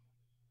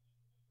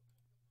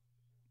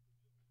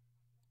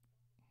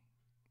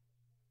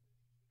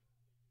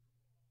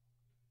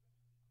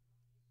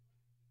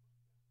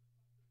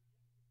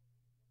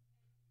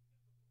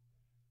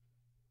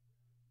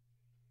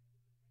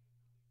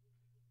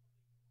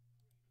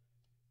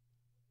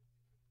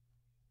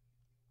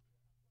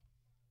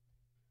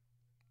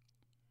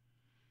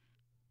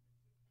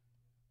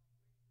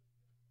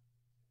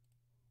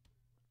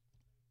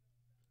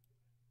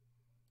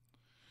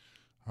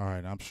 All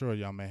right, I'm sure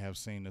y'all may have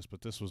seen this,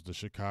 but this was the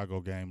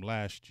Chicago game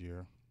last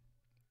year.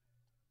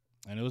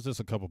 And it was just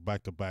a couple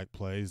back-to-back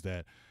plays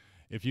that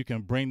if you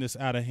can bring this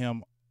out of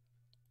him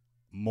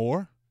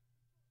more,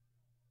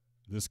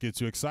 this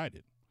gets you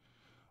excited.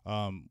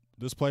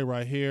 This play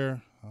right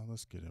here,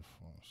 let's get it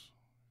for us.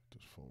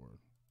 This forward.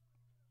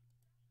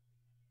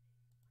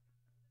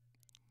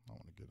 I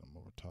want to get him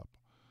over top.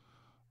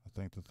 I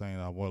think the thing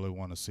I really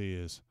want to see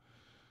is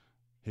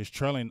his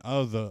trailing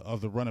of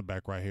the running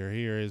back right here.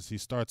 Here is he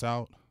starts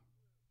out.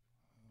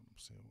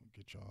 Let's see, we'll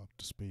get y'all up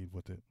to speed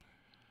with it.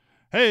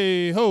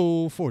 Hey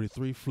ho,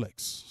 43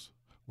 flex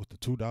with the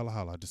 $2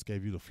 holla. I just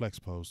gave you the flex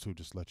pose too,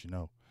 just to let you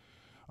know.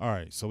 All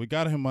right, so we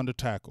got him under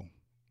tackle.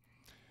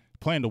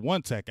 Playing the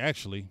one tech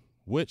actually,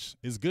 which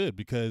is good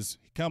because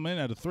he come in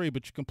at a 3,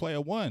 but you can play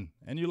a 1,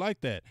 and you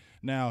like that.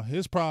 Now,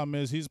 his problem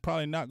is he's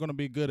probably not going to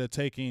be good at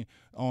taking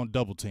on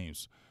double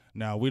teams.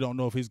 Now, we don't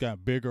know if he's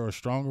got bigger or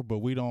stronger, but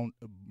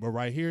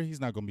right here,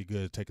 he's not going to be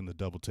good at taking the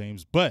double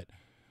teams. But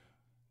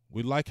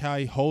we like how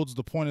he holds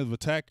the point of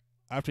attack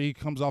after he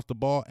comes off the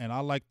ball, and I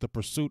like the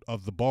pursuit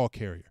of the ball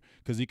carrier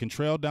because he can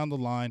trail down the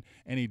line,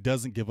 and he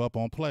doesn't give up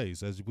on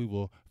plays, as we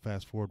will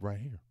fast forward right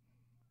here.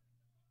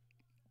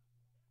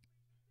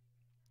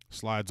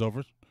 Slides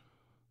over.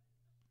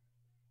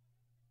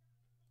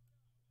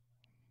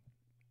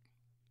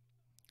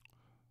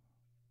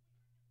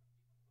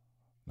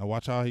 Now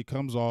watch how he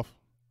comes off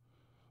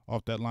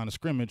that line of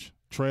scrimmage,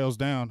 trails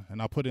down,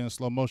 and I'll put it in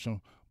slow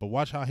motion, but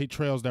watch how he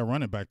trails that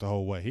running back the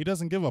whole way. He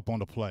doesn't give up on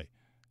the play.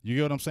 You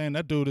get what I'm saying?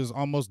 That dude is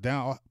almost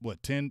down,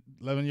 10,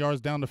 11 yards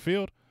down the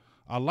field?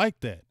 I like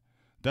that.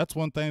 That's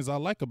one thing I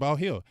like about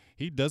Hill.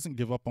 He doesn't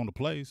give up on the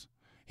plays.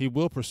 He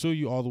will pursue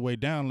you all the way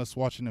down. Let's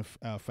watch it in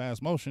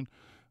fast motion.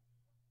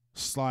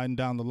 Sliding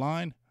down the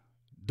line,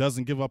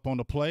 doesn't give up on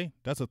the play.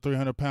 That's a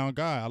 300-pound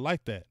guy. I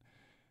like that.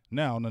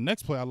 Now, on the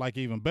next play, I like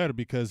even better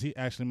because he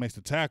actually makes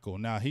the tackle.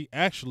 Now, he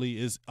actually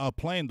is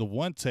playing the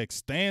one tech,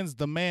 stands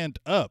the man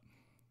up,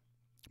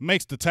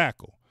 makes the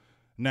tackle.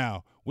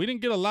 Now, we didn't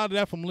get a lot of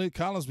that from Lee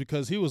Collins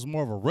because he was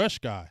more of a rush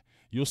guy.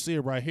 You'll see it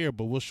right here,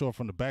 but we'll show it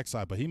from the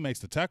backside. But he makes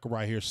the tackle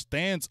right here,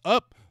 stands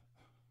up.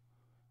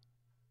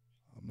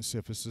 Let me see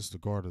if it's just the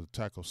guard of the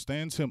tackle.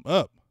 Stands him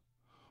up,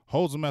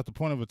 holds him at the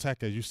point of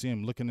attack as you see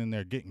him looking in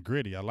there getting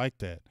gritty. I like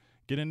that.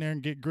 Get in there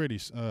and get gritty.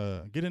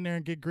 Get in there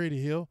and get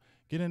gritty, Hill.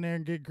 Get in there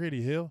and get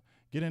gritty, Hill.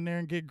 Get in there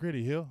and get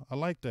gritty, Hill. I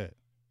like that.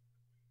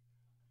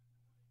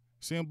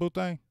 See him,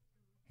 Boothang?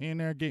 He in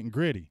there getting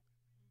gritty.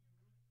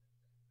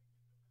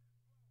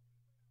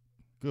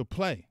 Good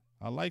play.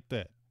 I like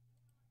that.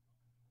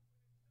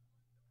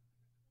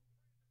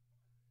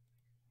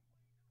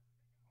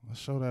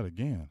 Let's show that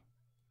again.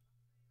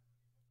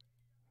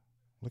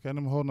 Look at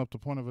him holding up the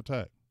point of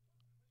attack.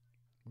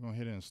 We're going to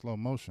hit it in slow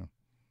motion.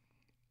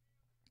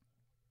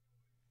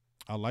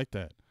 I like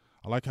that.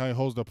 I like how he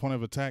holds the point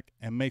of attack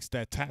and makes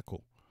that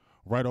tackle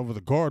right over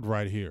the guard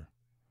right here.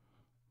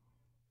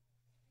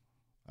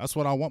 That's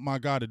what I want my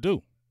guy to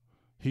do.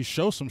 He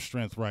shows some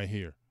strength right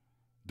here.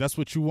 That's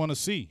what you want to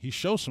see. He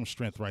shows some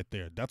strength right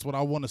there. That's what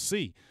I want to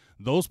see.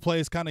 Those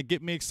plays kind of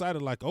get me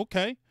excited like,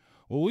 okay,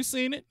 well, we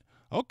seen it.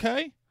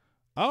 Okay.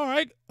 All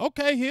right.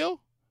 Okay,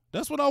 Hill.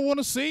 That's what I want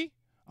to see.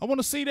 I want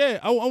to see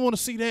that. I want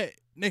to see that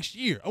next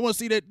year. I want to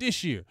see that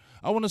this year.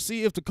 I want to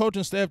see if the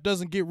coaching staff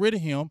doesn't get rid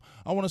of him.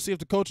 I want to see if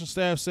the coaching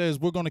staff says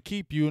we're going to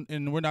keep you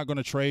and we're not going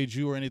to trade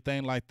you or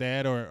anything like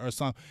that or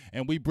something,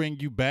 and we bring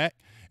you back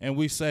and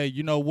we say,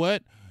 you know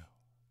what?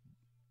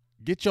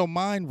 Get your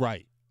mind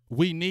right.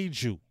 We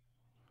need you.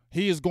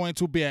 He is going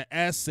to be an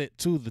asset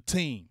to the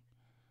team.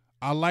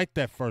 I like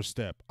that first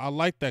step. I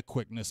like that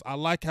quickness. I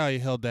like how he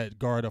held that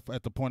guard up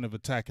at the point of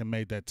attack and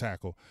made that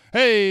tackle.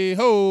 Hey,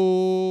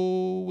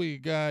 ho, we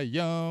got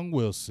Young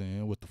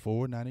Wilson with the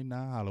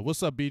 499 holler.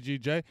 What's up,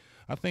 BGJ?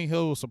 I think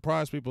he'll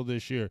surprise people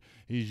this year.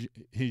 He's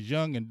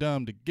young and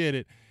dumb to get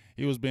it.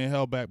 He was being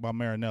held back by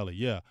Marinelli.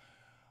 Yeah.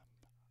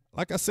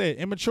 Like I said,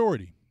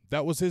 immaturity.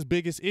 That was his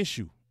biggest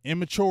issue,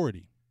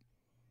 immaturity.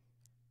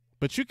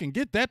 But you can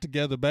get that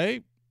together,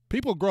 babe.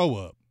 People grow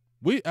up.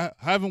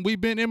 Haven't we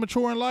been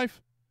immature in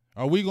life?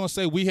 Are we going to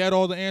say we had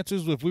all the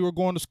answers if we were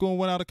going to school and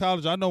went out of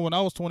college? I know when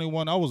I was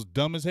 21, I was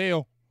dumb as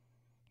hell.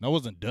 I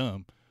wasn't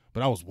dumb,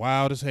 but I was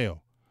wild as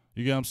hell.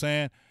 You get what I'm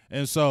saying?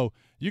 And so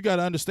you got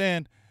to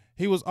understand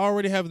he was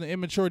already having the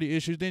immaturity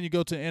issues. Then you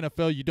go to the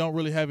NFL, you don't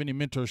really have any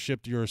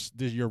mentorship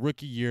your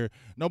rookie year.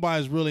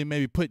 Nobody's really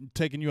maybe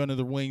taking you under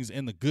the wings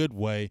in the good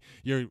way.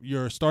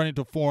 You're starting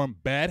to form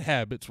bad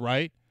habits,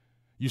 right?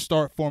 You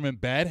start forming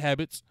bad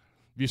habits.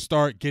 You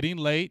start getting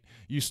late.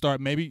 You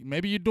start maybe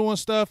you're doing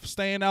stuff,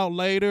 staying out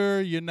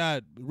later. You're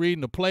not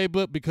reading the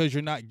playbook because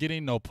you're not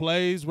getting no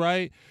plays,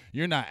 right?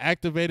 You're not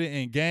activated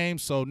in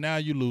games, so now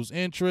you lose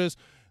interest.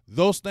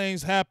 Those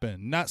things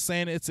happen. Not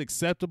saying it's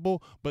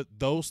acceptable, but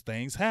those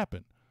things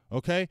happen,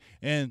 okay?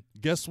 And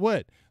guess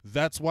what?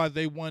 That's why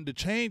they wanted to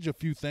change a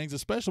few things,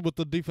 especially with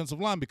the defensive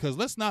line, because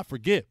let's not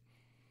forget,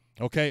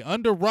 okay,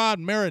 under Rod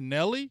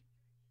Marinelli,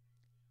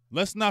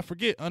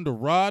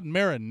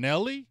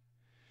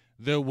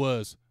 there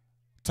was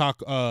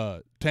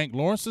Tank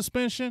Lawrence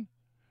suspension.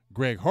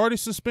 Greg Hardy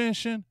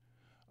suspension.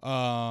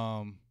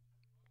 Ross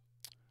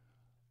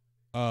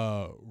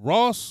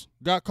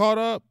got caught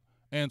up.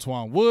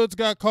 Antoine Woods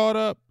got caught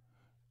up.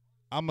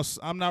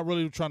 I'm not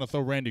really trying to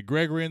throw Randy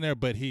Gregory in there,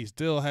 but he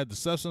still had the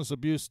substance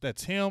abuse.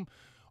 That's him.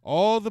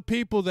 All the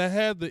people that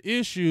had the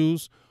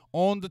issues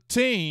on the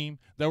team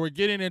that were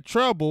getting in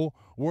trouble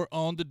were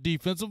on the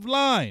defensive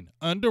line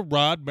under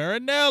Rod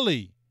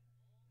Marinelli.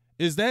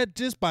 Is that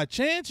just by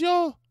chance,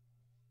 y'all?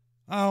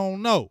 I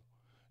don't know.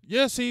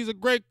 Yes, he's a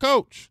great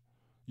coach.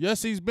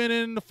 Yes, he's been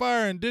in the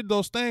fire and did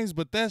those things,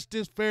 but that's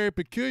just very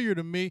peculiar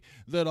to me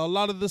that a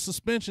lot of the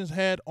suspensions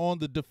had on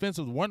the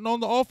defensive, weren't on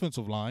the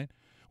offensive line.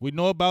 We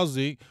know about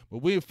Zeke,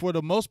 but for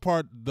the most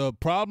part, the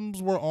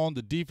problems were on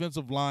the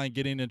defensive line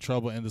getting in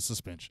trouble and the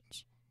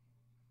suspensions.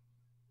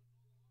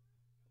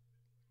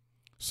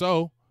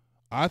 So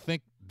I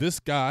think this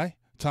guy,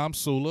 Tom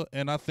Sula,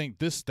 and I think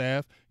this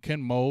staff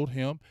can mold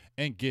him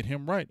and get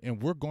him right.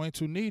 And we're going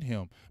to need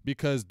him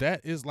because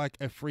that is like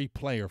a free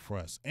player for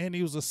us. And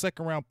he was a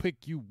second-round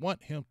pick. You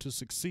want him to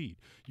succeed.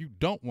 You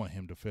don't want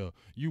him to fail.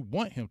 You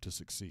want him to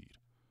succeed.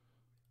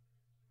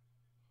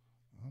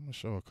 I'm going to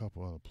show a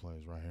couple other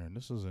plays right here. And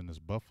this is in this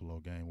Buffalo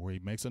game where he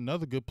makes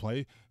another good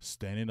play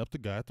standing up the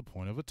guy at the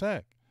point of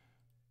attack.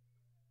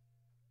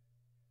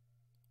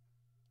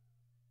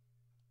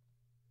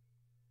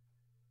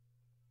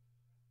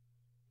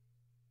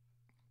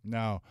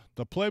 Now,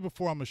 the play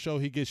before I'm going to show,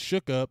 he gets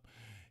shook up.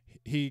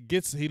 He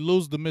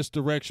loses the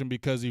misdirection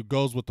because he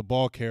goes with the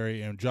ball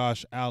carry and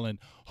Josh Allen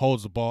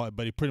holds the ball,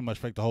 but he pretty much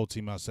faked the whole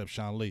team out except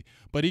Sean Lee.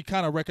 But he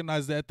kind of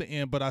recognized that at the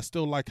end, but I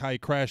still like how he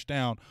crashed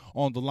down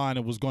on the line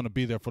and was going to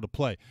be there for the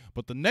play.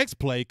 But the next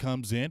play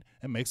comes in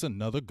and makes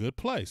another good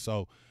play.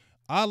 So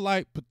I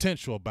like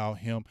potential about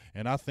him,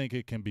 and I think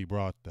it can be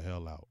brought the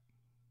hell out.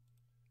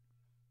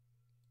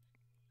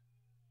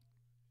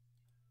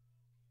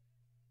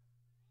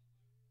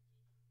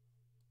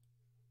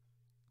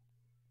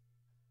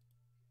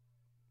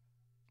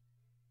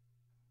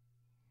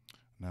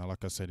 Now,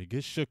 like I said, he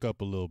gets shook up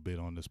a little bit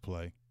on this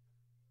play.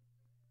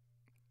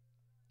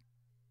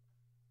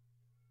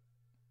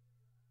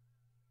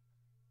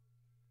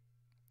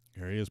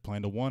 Here he is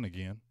playing the one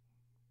again.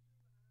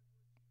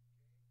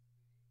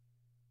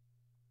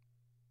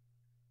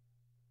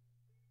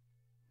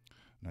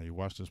 Now you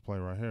watch this play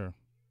right here.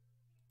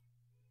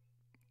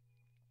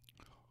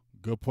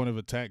 Good point of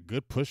attack,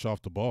 good push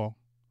off the ball.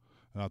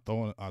 And I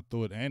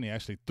threw it, and he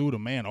actually threw the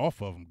man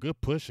off of him.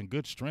 Good push and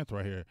good strength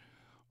right here.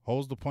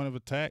 Holds the point of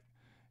attack.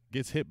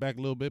 Gets hit back a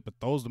little bit, but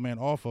throws the man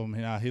off of him.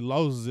 Now, he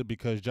loses it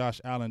because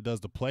Josh Allen does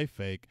the play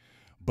fake,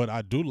 but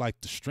I do like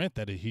the strength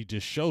that he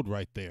just showed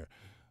right there.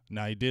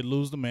 Now, he did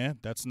lose the man.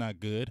 That's not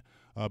good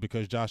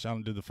because Josh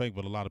Allen did the fake,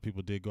 but a lot of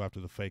people did go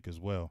after the fake as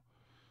well.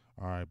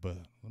 All right, but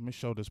let me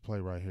show this play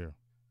right here.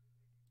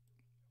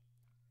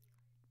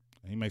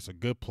 He makes a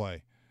good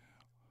play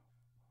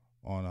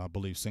on, I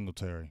believe,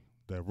 Singletary,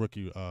 that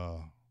rookie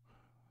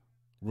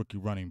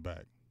running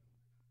back.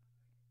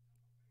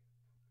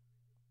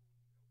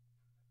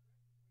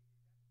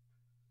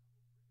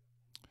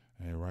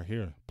 And right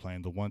here,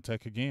 playing the one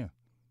tech again,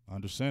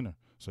 under center.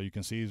 So you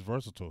can see he's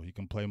versatile. He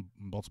can play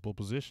multiple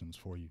positions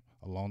for you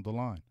along the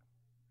line.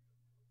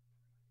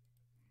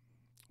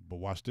 But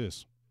watch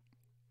this.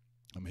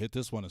 I'm going to hit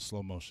this one in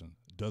slow motion.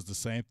 Does the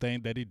same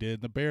thing that he did in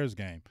the Bears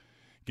game.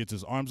 Gets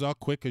his arms out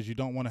quick because you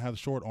don't want to have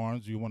short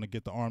arms. You want to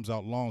get the arms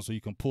out long so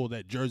you can pull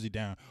that jersey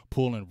down,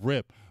 pull and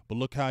rip. But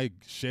look how he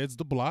sheds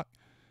the block,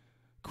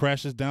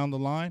 crashes down the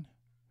line,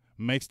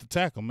 makes the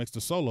tackle, makes the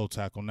solo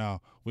tackle.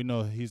 Now, we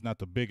know he's not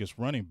the biggest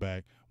running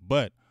back,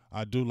 but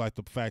I do like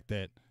the fact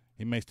that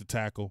he makes the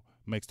tackle,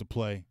 makes the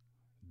play,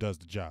 does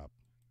the job.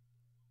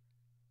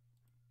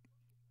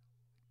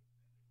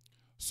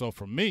 So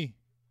for me,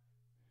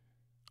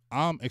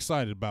 I'm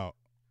excited about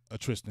a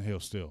Trysten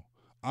Hill still.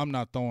 I'm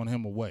not throwing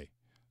him away.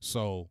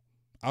 So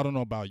I don't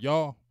know about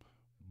y'all,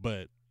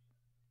 but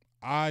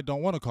I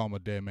don't want to call him a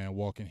dead man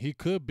walking. He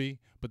could be,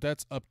 but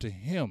that's up to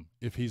him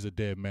if he's a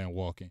dead man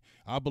walking.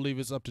 I believe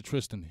it's up to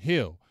Trysten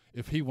Hill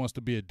if he wants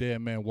to be a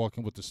dead man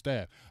walking with the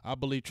staff. I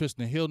believe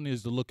Trysten Hill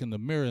needs to look in the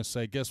mirror and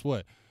say, guess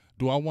what?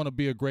 Do I want to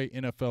be a great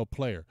NFL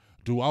player?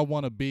 Do I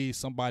want to be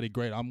somebody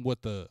great? I'm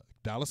with the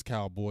Dallas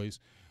Cowboys.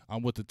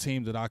 I'm with the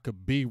team that I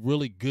could be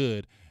really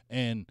good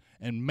and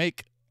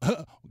make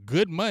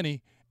good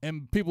money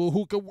and people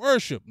who could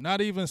worship. Not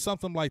even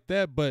something like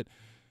that, but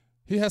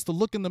he has to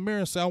look in the mirror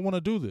and say, I want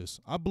to do this.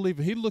 I believe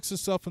if he looks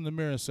himself in the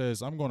mirror and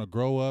says, I'm going to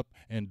grow up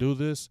and do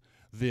this,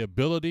 the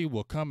ability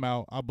will come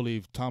out. I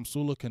believe Tom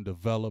Sula can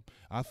develop.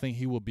 I think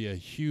he will be a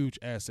huge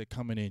asset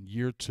coming in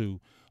year 2.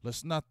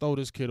 Let's not throw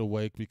this kid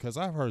away because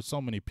I've heard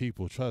so many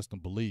people trust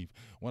and believe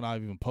when I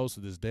even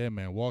posted this dead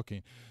man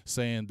walking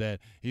saying that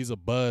he's a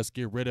bust,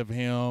 get rid of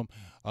him,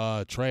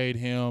 trade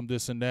him,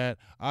 this and that.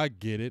 I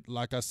get it.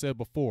 Like I said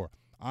before,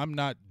 I'm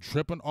not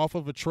tripping off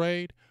of a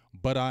trade,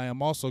 but I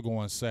am also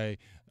going to say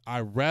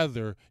I'd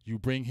rather you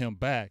bring him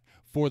back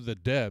for the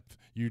depth.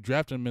 You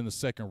drafted him in the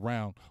second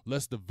round.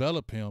 Let's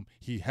develop him.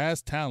 He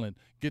has talent.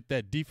 Get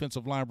that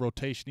defensive line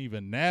rotation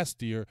even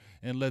nastier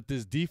and let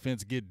this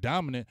defense get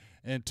dominant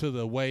into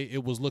the way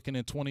it was looking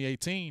in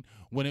 2018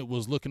 when it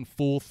was looking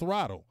full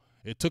throttle.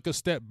 It took a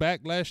step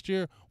back last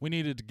year. We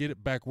needed to get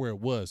it back where it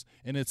was.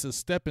 And it's a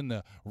step in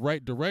the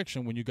right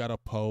direction when you got a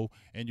Poe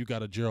and you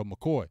got a Gerald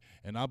McCoy.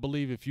 And I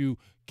believe if you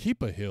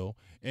keep a Hill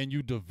and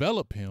you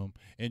develop him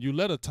and you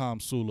let a Tom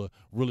Sula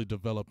really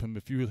develop him,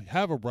 if you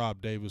have a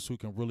Rob Davis who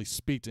can really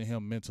speak to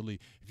him mentally,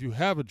 if you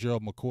have a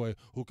Gerald McCoy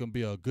who can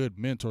be a good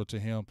mentor to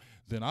him,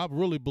 then I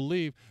really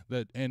believe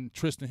that, and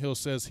Trysten Hill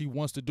says he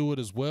wants to do it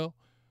as well,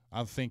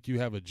 I think you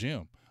have a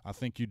gem. I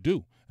think you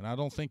do. And I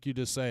don't think you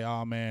just say,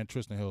 oh, man,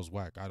 Trysten Hill's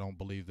whack. I don't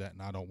believe that,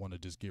 and I don't want to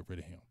just get rid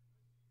of him.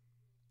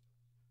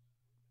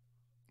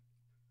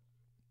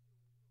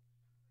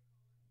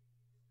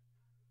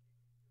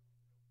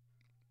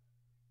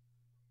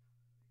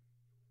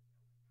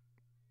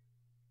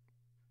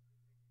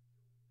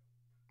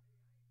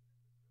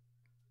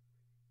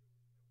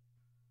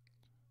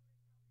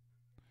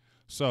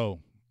 So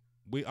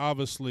we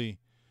obviously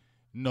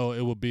know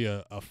it would be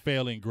a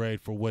failing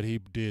grade for what he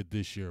did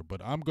this year. But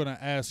I'm going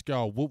to ask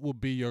y'all, what would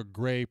be your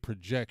grade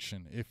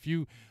projection? If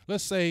you,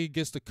 let's say he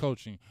gets the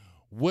coaching,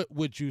 what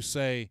would you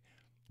say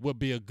would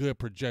be a good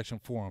projection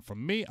for him? For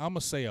me, I'm going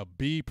to say a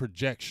B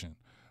projection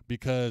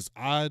because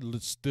I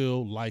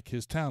still like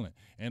his talent.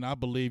 And I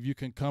believe you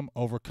can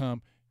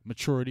overcome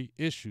maturity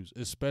issues,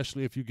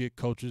 especially if you get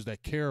coaches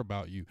that care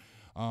about you.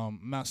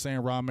 I'm not saying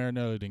Ron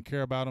Marinelli didn't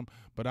care about him,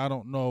 but I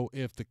don't know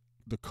if the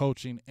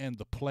coaching and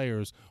the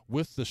players,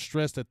 with the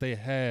stress that they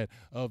had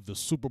of the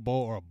Super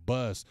Bowl or a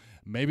bust,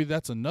 maybe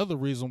that's another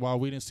reason why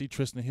we didn't see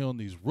Trysten Hill and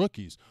these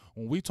rookies.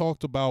 When we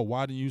talked about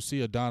why didn't you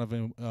see a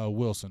Donovan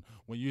Wilson,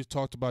 when you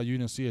talked about you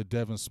didn't see a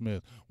Devin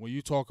Smith, when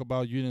you talk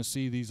about you didn't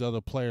see these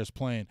other players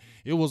playing,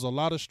 it was a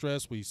lot of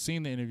stress. We've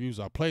seen the interviews.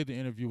 I played the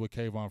interview with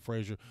Kayvon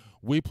Frazier.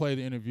 We played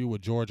the interview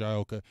with George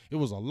Iocca. It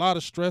was a lot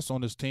of stress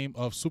on this team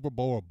of Super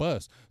Bowl or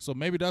bust. So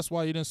maybe that's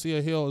why you didn't see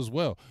a Hill as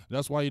well.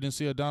 That's why you didn't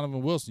see a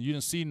Donovan Wilson. You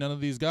didn't see none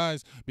of these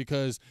guys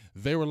because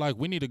they were like,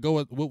 we need to go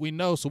with what we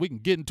know so we can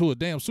get into a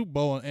damn Super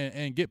Bowl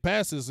and get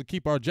past this and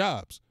keep our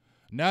jobs.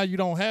 Now you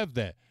don't have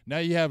that. Now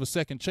you have a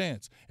second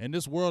chance. And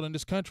this world and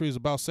this country is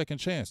about second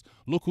chance.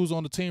 Look who's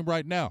on the team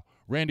right now,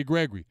 Randy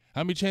Gregory.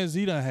 How many chances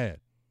he done had?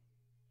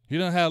 He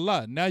done had a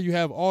lot. Now you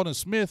have Alden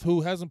Smith,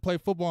 who hasn't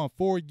played football in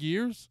 4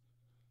 years,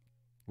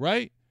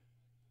 right?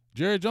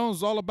 Jerry Jones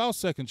is all about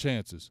second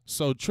chances.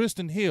 So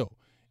Trysten Hill,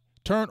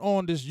 turn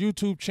on this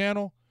YouTube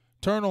channel,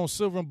 turn on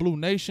Silver and Blue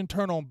Nation,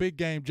 turn on Big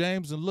Game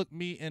James, and look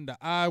me in the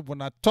eye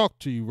when I talk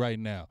to you right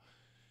now.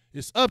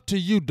 It's up to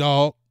you,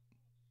 dog.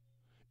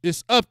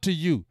 It's up to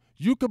you.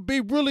 You could be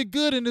really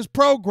good in this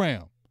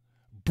program.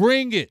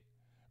 Bring it.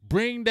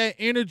 Bring that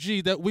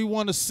energy that we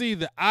want to see,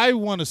 that I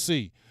want to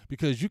see,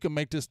 because you can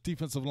make this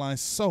defensive line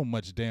so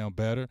much damn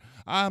better.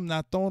 I'm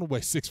not throwing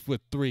away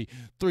 6'3",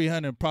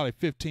 300, probably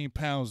 15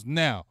 pounds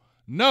now.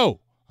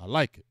 No, I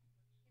like it.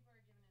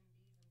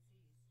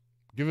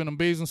 Giving them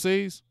B's and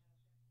C's?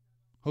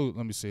 Who?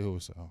 Let me see who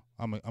it's.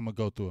 I'm gonna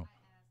go through them.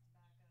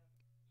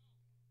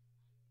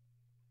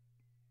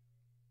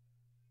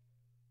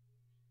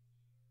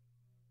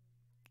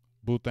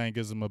 Boothang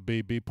gives him a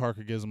B. B.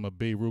 Parker gives him a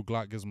B. Rue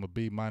Glock gives him a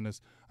B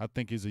minus. I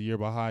think he's a year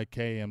behind.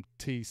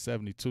 KMT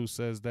 72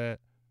 says that.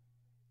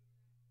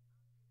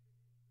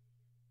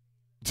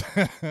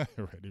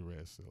 Ready,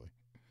 red, silly.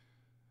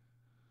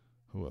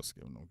 Who else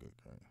giving them good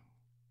grade?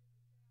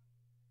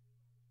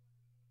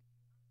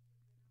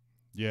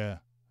 Yeah.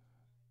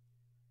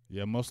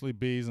 Yeah, mostly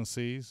B's and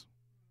C's.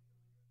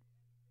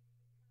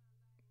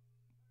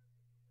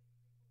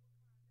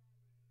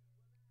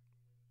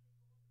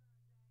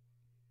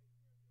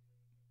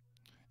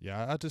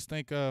 Yeah, I just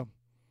think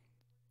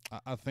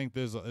I think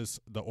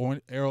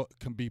the arrow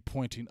can be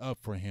pointing up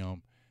for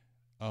him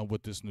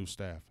with this new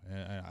staff,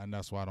 and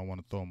that's why I don't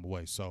want to throw him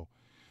away. So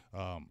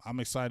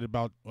I'm excited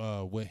about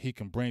what he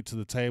can bring to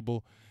the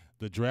table.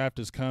 The draft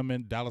is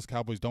coming. Dallas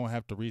Cowboys don't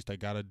have to reach. They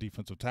got a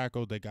defensive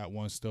tackle. They got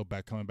one still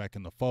coming back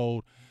in the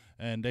fold,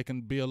 and they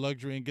can be a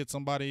luxury and get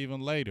somebody even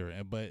later.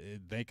 But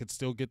they could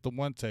still get the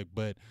one tech,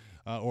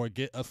 or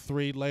get a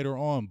 3 later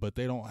on. But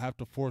they don't have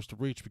to force the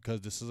reach because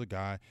this is a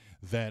guy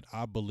that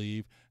I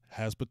believe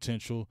has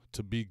potential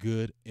to be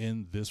good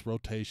in this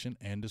rotation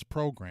and this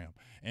program.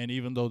 And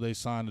even though they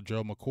signed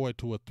Gerald McCoy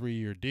to a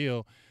 3-year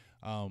deal,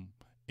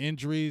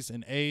 injuries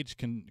and age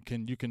can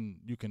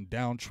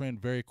downtrend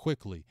very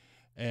quickly.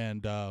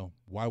 And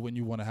why wouldn't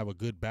you want to have a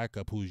good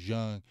backup who's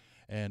young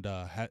and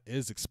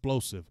is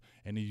explosive?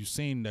 And you've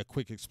seen that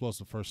quick,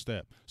 explosive first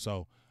step.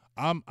 So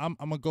I'm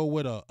gonna go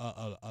with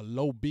a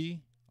low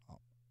B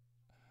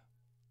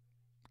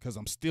because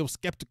I'm still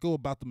skeptical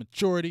about the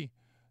maturity,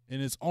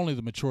 and it's only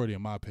the maturity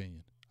in my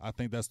opinion. I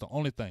think that's the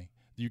only thing.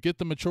 You get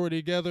the maturity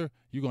together,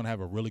 you're gonna have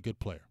a really good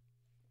player.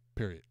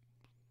 Period.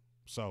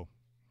 So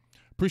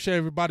appreciate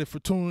everybody for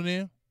tuning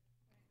in.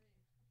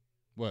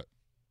 What?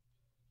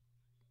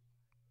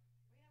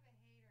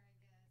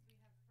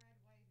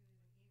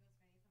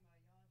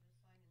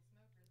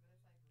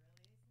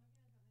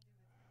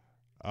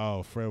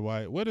 Oh, Fred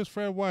White. What is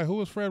Fred White?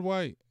 Who is Fred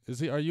White?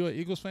 Are you an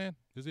Eagles fan?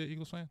 Is he an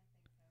Eagles fan?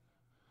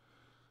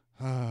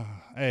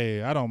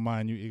 Hey, I don't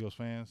mind you Eagles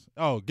fans.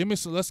 Oh,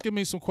 let's give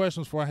me some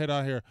questions before I head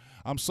out here.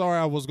 I'm sorry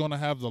I was gonna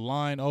have the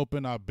line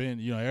open. I've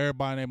been,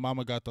 everybody and their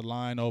mama got the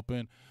line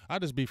open. I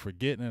just be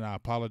forgetting, and I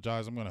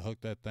apologize. I'm gonna hook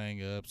that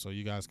thing up so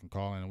you guys can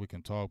call in and we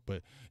can talk.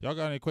 But y'all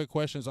got any quick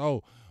questions?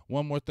 Oh,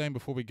 one more thing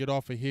before we get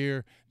off of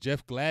here.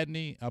 Jeff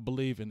Gladney, I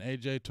believe, and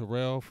AJ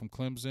Terrell from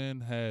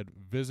Clemson had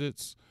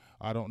visits.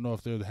 I don't know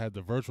if they had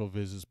the virtual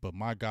visits, but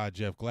my guy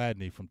Jeff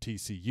Gladney from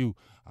TCU,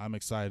 I'm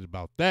excited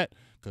about that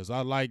because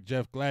I like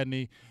Jeff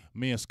Gladney.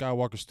 Me and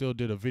Skywalker still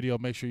did a video.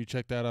 Make sure you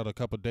check that out a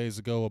couple of days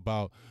ago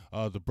about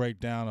the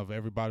breakdown of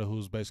everybody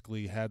who's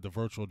basically had the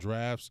virtual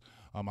drafts.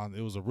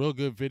 It was a real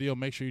good video.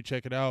 Make sure you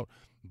check it out.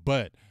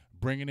 But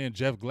bringing in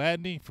Jeff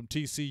Gladney from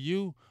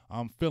TCU,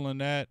 I'm feeling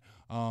that.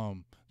 The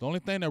only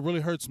thing that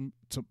really hurts,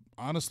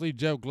 honestly,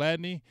 Jeff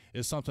Gladney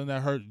is something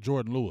that hurt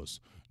Jordan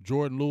Lewis.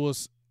 Jordan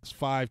Lewis is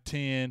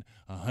 5'10",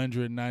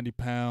 190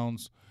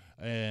 pounds,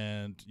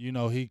 and,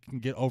 he can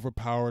get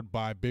overpowered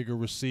by bigger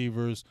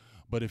receivers.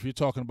 But if you're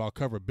talking about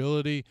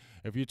coverability,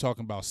 if you're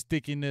talking about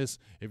stickiness,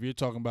 if you're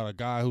talking about a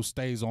guy who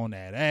stays on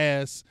that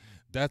ass,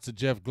 that's a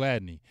Jeff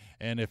Gladney.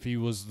 And if he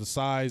was the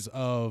size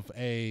of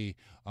a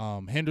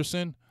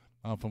Henderson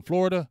from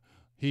Florida,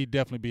 he'd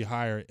definitely be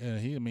higher.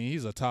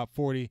 He's a top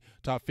 40,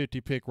 top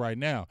 50 pick right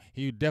now.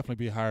 He'd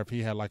definitely be higher if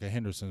he had like a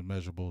Henderson's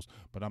measurables.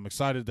 But I'm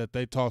excited that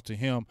they talked to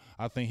him.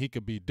 I think he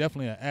could be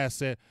definitely an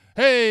asset.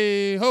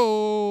 Hey,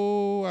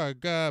 ho, I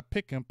got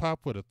pick and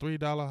pop with a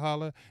 $3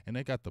 holler, and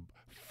they got the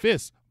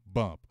fist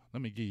bump.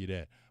 Let me give you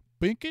that.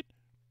 Bink it.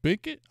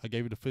 I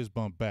gave you the fist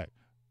bump back.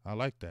 I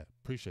like that.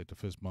 Appreciate the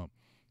fist bump.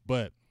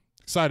 But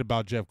excited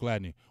about Jeff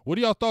Gladney. What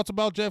are y'all thoughts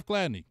about Jeff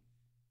Gladney?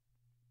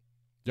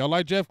 Y'all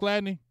like Jeff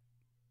Gladney?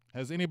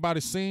 Has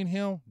anybody seen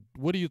him?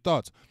 What are your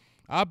thoughts?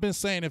 I've been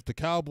saying if the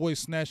Cowboys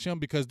snatch him,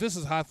 because this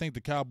is how I think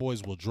the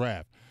Cowboys will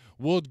draft.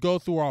 We'll go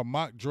through our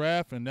mock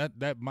draft, and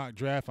that mock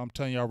draft, I'm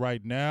telling y'all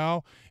right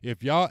now,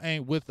 if y'all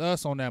ain't with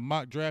us on that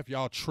mock draft,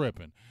 y'all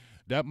tripping.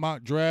 That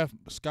mock draft,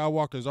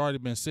 Skywalker's already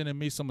been sending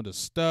me some of the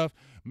stuff.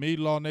 Me,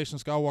 Law Nation,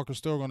 Skywalker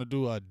still going to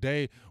do a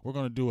day. We're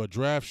going to do a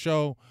draft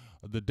show.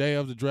 The day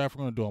of the draft,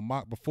 we're going to do a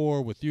mock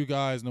before with you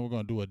guys, and then we're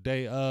going to do a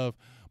day of.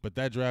 But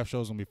that draft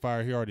show's going to be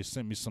fire. He already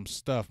sent me some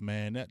stuff,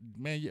 man.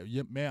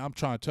 Man, I'm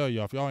trying to tell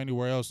y'all, if y'all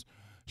anywhere else,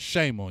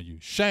 shame on you.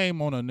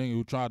 Shame on a nigga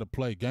who tried to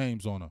play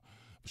games on her.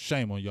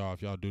 Shame on y'all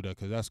if y'all do that,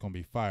 because that's going to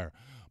be fire.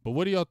 But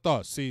what are your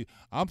thoughts? See,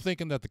 I'm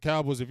thinking that the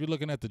Cowboys, if you're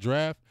looking at the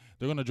draft,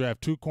 they're going to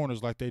draft 2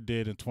 corners like they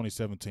did in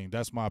 2017.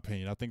 That's my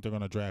opinion. I think they're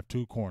going to draft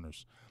 2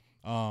 corners.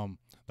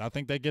 I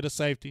think they get a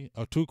safety,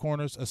 2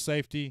 corners, a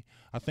safety.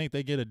 I think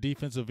they get a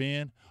defensive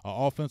end, an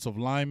offensive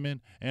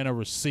lineman, and a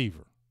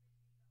receiver.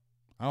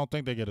 I don't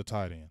think they get a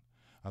tight end.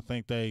 I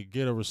think they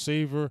get a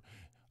receiver.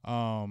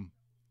 I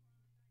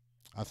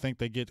think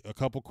they get a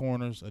couple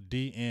corners, a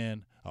D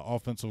end, an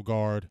offensive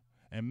guard,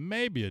 and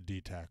maybe a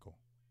D tackle.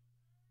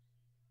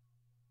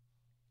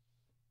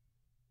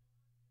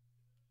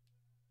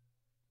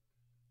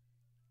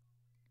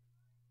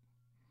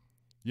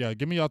 Yeah,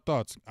 give me your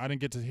thoughts. I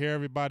didn't get to hear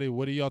everybody.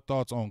 What are your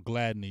thoughts on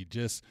Gladney?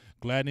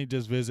 Gladney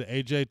just visit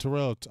AJ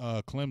Terrell,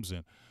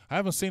 Clemson. I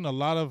haven't seen a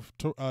lot of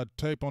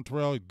tape on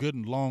Terrell. Good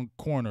and long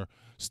corner,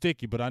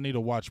 sticky, but I need to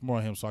watch more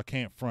of him, so I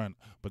can't front.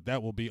 But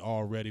that will be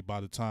all ready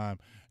by the time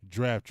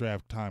draft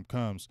time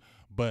comes.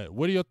 But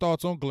what are your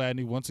thoughts on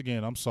Gladney? Once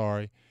again, I'm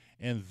sorry.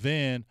 And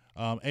then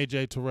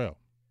AJ Terrell.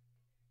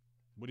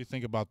 What do you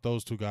think about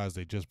those 2 guys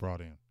they just brought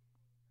in?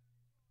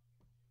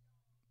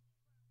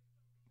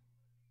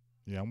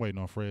 Yeah, I'm waiting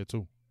on Fred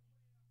too.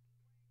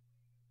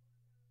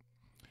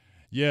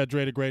 Yeah,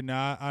 Dre the Great.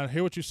 Now I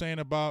hear what you're saying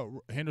about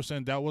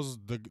Henderson.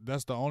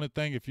 That's the only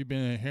thing. If you've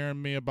been hearing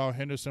me about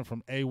Henderson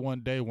from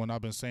A1 day, when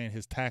I've been saying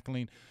his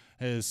tackling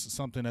is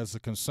something that's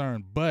a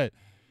concern. But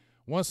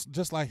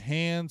just like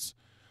hands,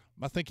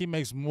 I think he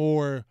makes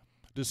more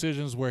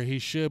decisions where he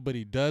should, but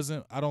he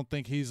doesn't. I don't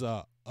think he's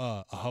a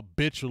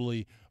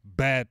habitually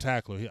bad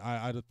tackler.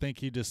 I think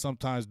he just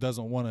sometimes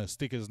doesn't want to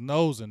stick his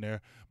nose in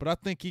there, but I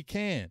think he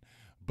can.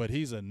 But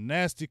he's a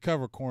nasty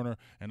cover corner,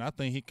 and I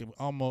think he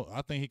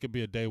could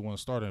be a day 1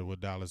 starter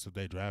with Dallas if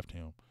they draft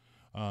him.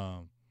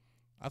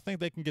 I think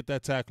they can get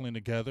that tackling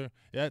together.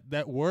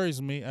 That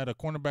worries me at a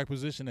cornerback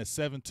position at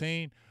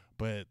 17,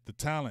 but the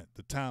talent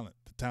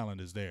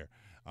is there.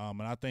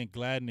 And I think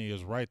Gladney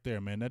is right there,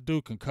 man. That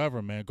dude can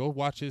cover, man. Go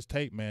watch his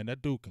tape, man.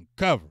 That dude can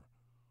cover.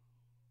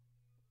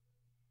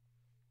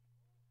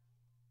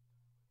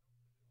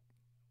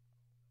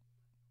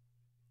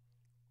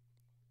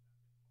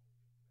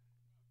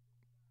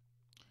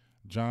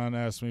 John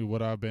asked me,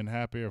 would I have been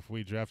happier if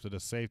we drafted a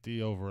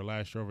safety over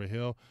last year over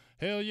Hill?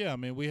 Hell yeah. I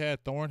mean, we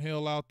had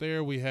Thornhill out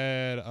there. We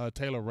had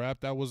Taylor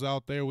Rapp that was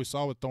out there. We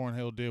saw what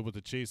Thornhill did with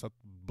the Chiefs. I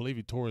believe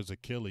he tore his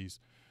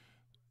Achilles.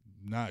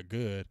 Not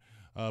good.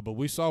 But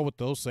we saw what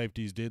those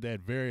safeties did. They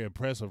had very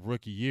impressive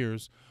rookie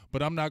years.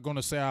 But I'm not going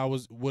to say I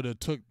would have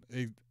took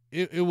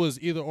it was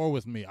either or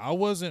with me. I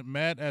wasn't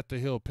mad at the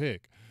Hill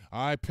pick.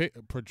 I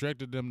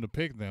projected them to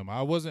pick them.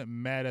 I wasn't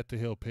mad at the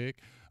Hill pick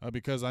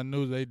because I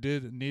knew they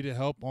needed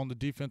help on the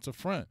defensive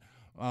front.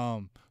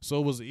 So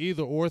it was an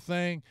either-or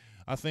thing.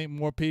 I think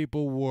more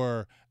people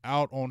were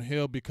out on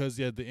Hill because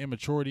he had the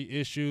immaturity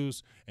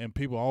issues, and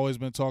people always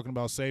been talking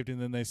about safety,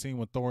 and then they seen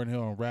what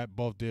Thornhill and Rapp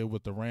both did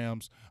with the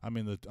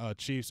the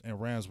Chiefs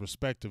and Rams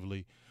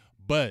respectively.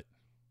 But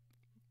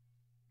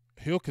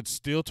Hill could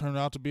still turn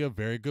out to be a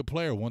very good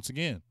player once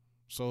again.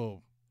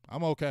 So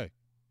I'm okay.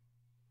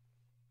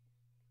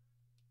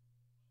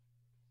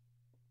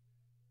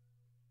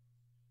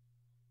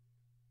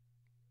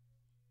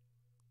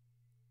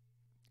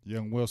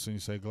 Young Wilson, you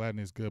say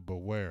Gladney's good, but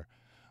where?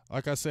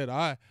 Like I said,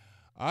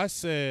 I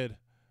said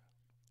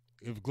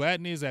if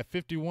Gladney is at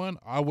 51,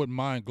 I wouldn't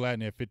mind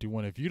Gladney at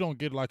 51. If you don't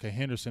get like a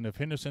Henderson, if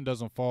Henderson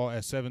doesn't fall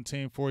at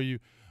 17 for you,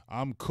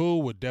 I'm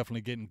cool with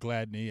definitely getting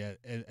Gladney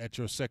at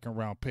your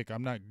second-round pick.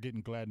 I'm not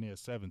getting Gladney at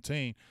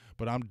 17,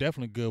 but I'm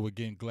definitely good with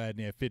getting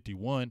Gladney at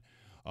 51.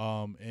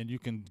 And you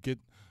can get,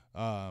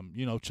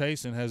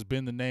 Chasen has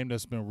been the name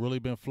that's really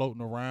been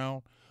floating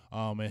around,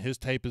 and his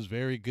tape is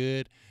very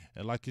good.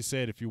 And like you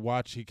said, if you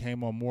watch, he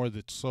came on more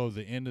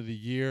the end of the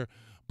year,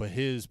 but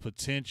his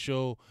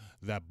potential,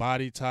 that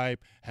body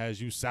type,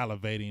 has you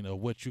salivating of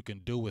what you can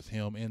do with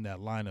him in that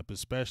lineup,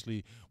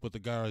 especially with the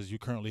guys you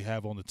currently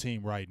have on the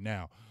team right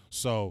now.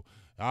 So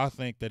I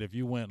think that if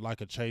you went like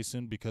a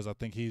Chasen, because I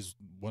think he's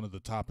one of the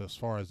top as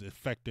far as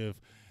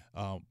effective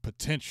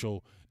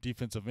potential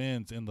defensive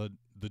ends in the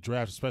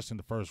draft, especially in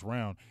the first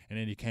round, and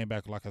then you came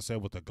back, like I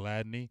said, with a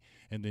Gladney,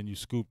 and then you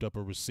scooped up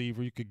a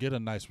receiver. You could get a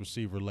nice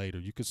receiver later.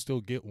 You could still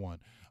get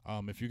one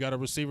if you got a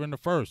receiver in the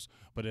first,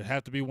 but it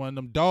have to be one of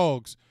them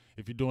dogs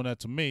if you're doing that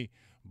to me.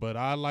 But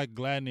I like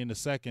Gladney in the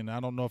second. I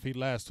don't know if he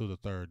lasts to the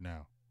third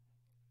now.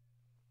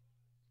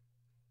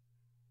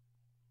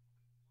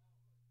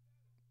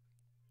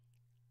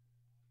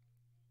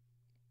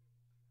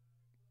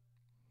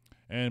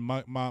 And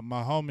my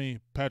homie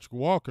Patrick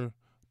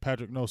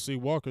C.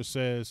 Walker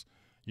says,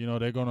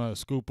 they're gonna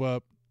scoop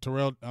up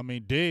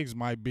Diggs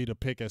might be the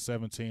pick at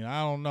 17.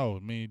 I don't know.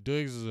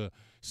 Diggs is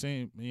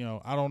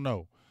I don't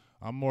know.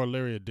 I'm more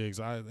leery of Diggs.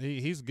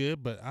 He's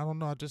good, but I don't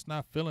know. I'm just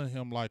not feeling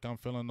him like I'm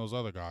feeling those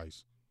other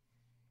guys.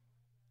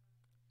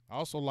 I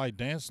also like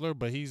Dantzler,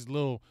 but he's a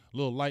little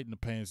light in the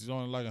pants. He's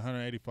only like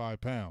 185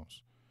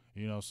 pounds.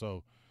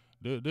 So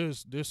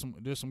there's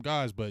some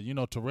guys, but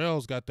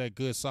Terrell's got that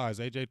good size.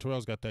 AJ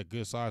Terrell's got that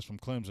good size from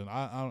Clemson.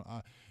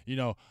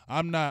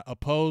 I'm not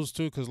opposed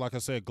to, because like I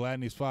said,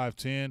 Gladney's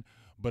 5'10",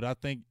 but I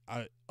think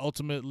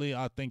ultimately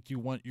you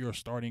want your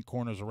starting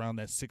corners around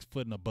that 6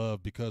 foot and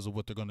above because of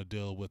what they're going to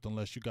deal with,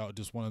 unless you got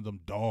just one of them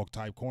dog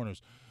type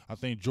corners. I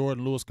think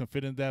Jordan Lewis can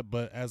fit in that,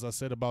 but as I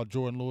said about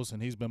Jordan Lewis,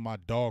 and he's been my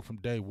dog from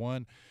day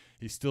one,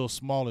 he's still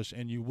smallish,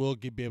 and you will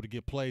be able to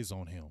get plays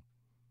on him.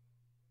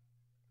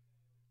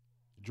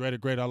 Dre the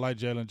Great, I like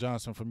Jalen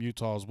Johnson from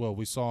Utah as well.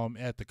 We saw him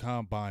at the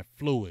Combine,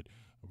 fluid,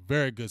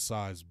 very good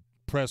size,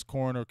 press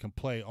corner, can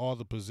play all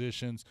the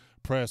positions,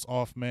 press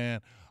off man.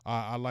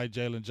 I like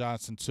Jalen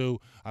Johnson too.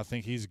 I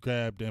think he's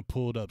grabbed and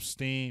pulled up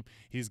steam.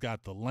 He's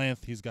got the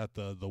length, he's got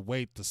the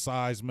weight, the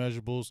size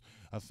measurables.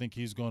 I think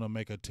he's going to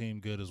make a team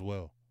good as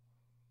well.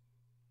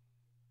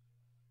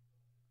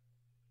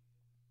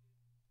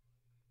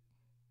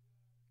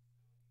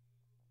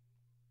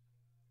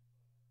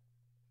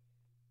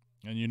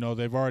 And,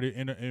 they've already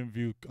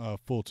interviewed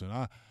Fulton.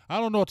 I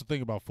don't know what to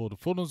think about Fulton.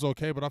 Fulton's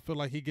okay, but I feel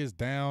like he gets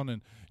down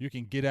and you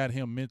can get at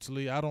him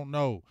mentally. I don't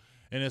know.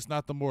 And it's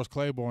not the Morris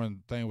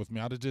Claiborne thing with me.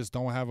 I just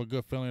don't have a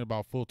good feeling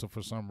about Fulton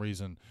for some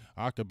reason.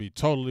 I could be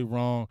totally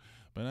wrong,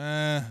 but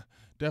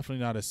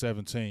definitely not at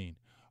 17.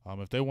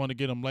 If they want to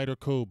get him later,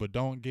 cool, but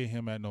don't get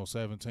him at no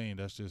 17.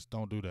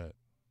 Don't do that.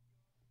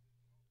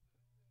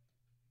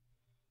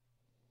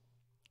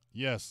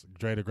 Yes,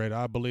 Dre the Great.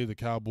 I believe the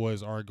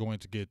Cowboys are going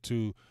to get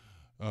two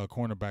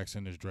cornerbacks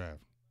in this draft.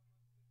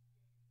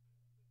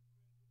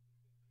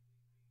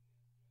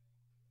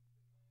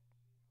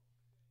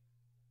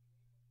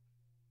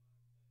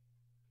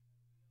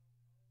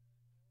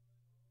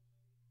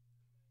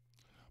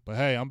 But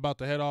hey, I'm about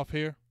to head off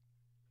here.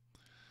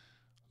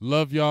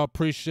 Love y'all.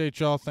 Appreciate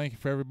y'all. Thank you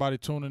for everybody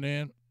tuning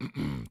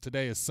in.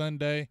 Today is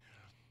Sunday.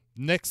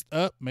 Next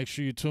up, make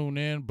sure you tune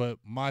in. But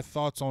my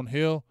thoughts on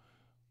Hill.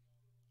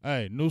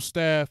 Hey, new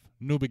staff,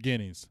 new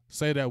beginnings.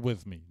 Say that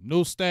with me.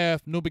 New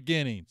staff, new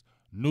beginnings.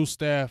 New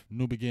staff,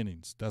 new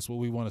beginnings. That's what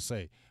we want to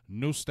say.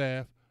 New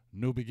staff,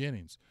 new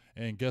beginnings.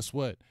 And guess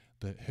what?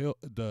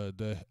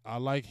 I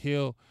like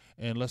Hill,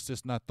 and let's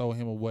just not throw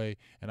him away.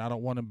 And I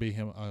don't want him to be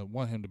him. I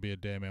want him to be a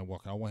dead man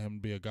walking. I want him to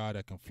be a guy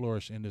that can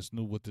flourish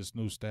with this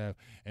new staff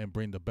and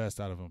bring the best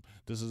out of him.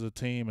 This is a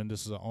team, and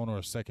this is an owner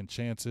of second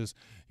chances.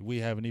 We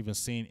haven't even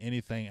seen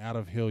anything out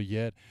of Hill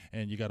yet,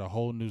 and you got a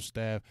whole new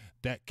staff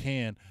that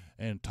can.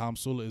 And Tom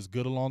Sula is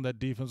good along that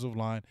defensive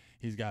line.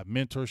 He's got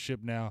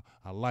mentorship now.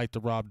 I like the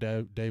Rob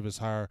Davis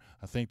hire.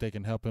 I think they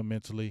can help him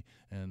mentally,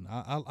 and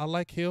I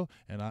like Hill,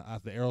 and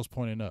the arrow's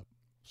pointing up.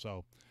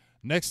 So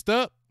next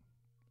up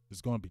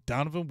is going to be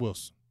Donovan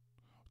Wilson.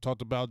 We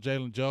talked about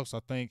Jalen Jokes. I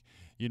think,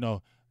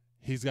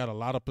 He's got a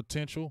lot of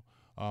potential.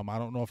 I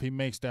don't know if he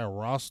makes that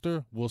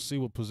roster. We'll see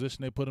what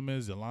position they put him in.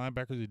 Is the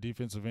linebacker, the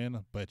defensive end?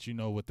 But,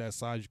 with that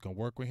size, you can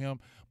work with him.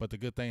 But the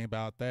good thing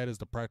about that is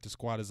the practice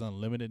squad is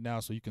unlimited now,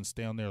 so you can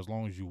stay on there as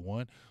long as you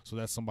want. So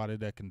that's somebody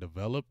that can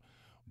develop.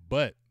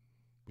 But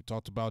we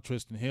talked about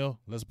Trysten Hill.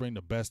 Let's bring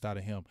the best out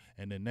of him.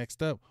 And then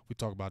next up, we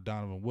talk about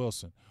Donovan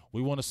Wilson.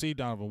 We want to see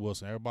Donovan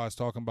Wilson. Everybody's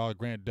talking about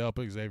Grant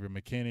Delpit, Xavier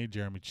McKinney,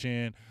 Jeremy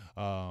Chin,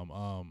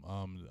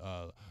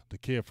 the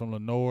kid from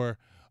Lenore.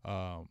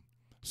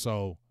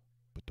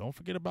 But don't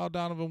forget about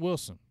Donovan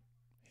Wilson.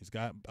 He's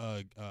got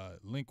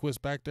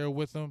Lindquist back there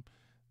with him.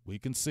 We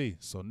can see.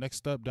 So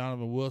next up,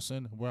 Donovan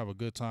Wilson. We'll have a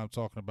good time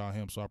talking about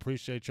him. So I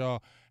appreciate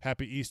y'all.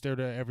 Happy Easter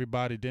to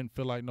everybody. Didn't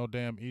feel like no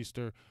damn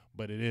Easter,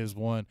 but it is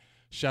one.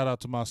 Shout out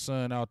to my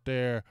son out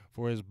there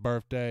for his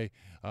birthday.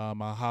 I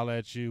holla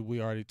at you. We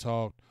already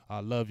talked.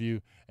 I love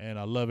you, and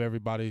I love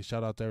everybody.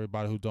 Shout out to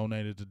everybody who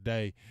donated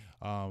today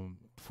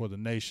for the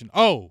nation.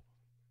 Oh,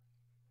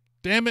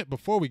 damn it,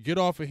 before we get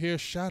off of here,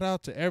 shout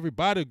out to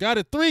everybody who got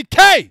a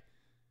 3K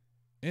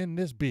in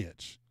this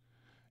bitch.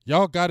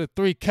 Y'all got a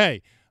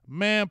 3K.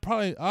 Man,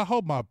 probably, I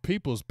hope my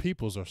peoples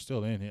are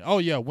still in here. Oh,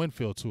 yeah,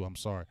 Winfield, too. I'm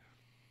sorry.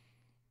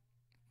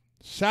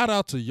 Shout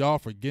out to y'all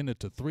for getting it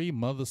to 3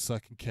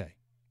 motherfucking K.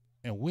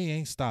 And we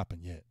ain't stopping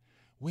yet.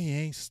 We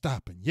ain't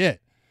stopping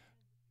yet.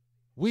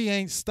 We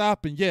ain't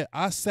stopping yet.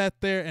 I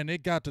sat there, and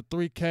it got to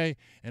 3K,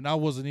 and I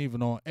wasn't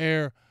even on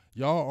air.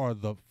 Y'all are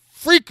the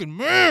freaking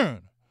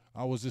man.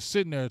 I was just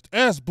sitting there at the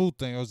ass boot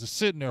thing. I was just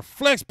sitting there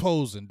flex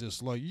posing,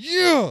 just like,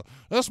 yeah,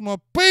 that's my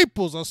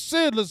peoples. I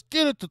said, let's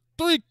get it to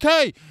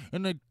 3K,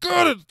 and they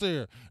got it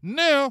there.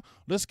 Now,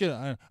 let's get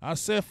it. I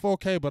said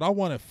 4K, but I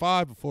wanted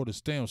 5 before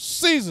this damn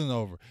season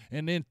over,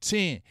 and then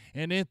 10,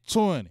 and then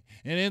 20,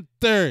 and then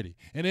 30,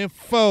 and then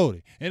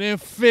 40, and then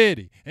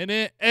 50, and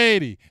then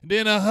 80, and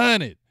then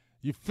 100.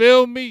 You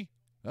feel me?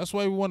 That's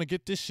why we want to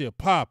get this shit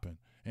popping.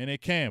 And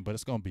it can, but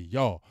it's going to be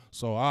y'all.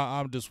 So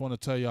I just want to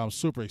tell you I'm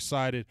super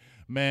excited.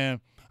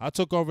 Man, I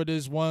took over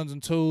these 1s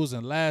and 2s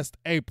in last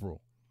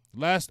April,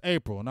 and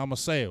I'm going to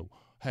say it,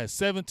 had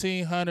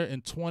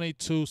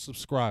 1,722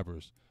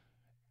 subscribers.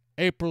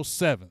 April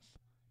 7th,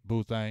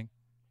 boo thing.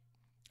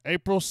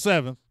 April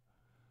 7th,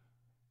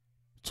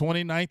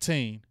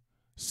 2019,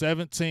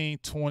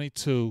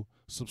 1,722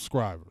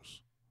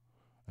 subscribers.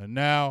 And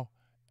now,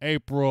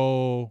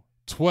 April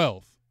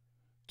 12th,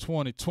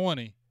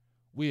 2020,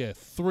 we at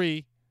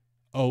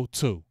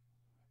 302.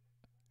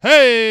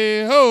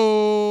 Hey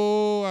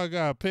ho! I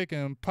got pick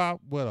and pop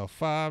with a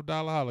 $5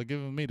 holler,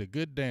 giving me the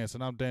good dance,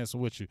 and I'm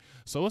dancing with you.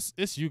 So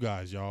it's you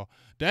guys, y'all.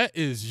 That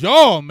is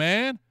y'all,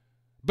 man,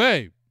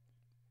 babe.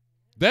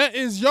 That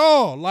is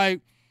y'all.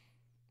 Like,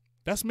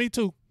 that's me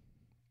too.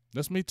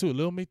 That's me too.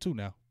 Little me too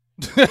now.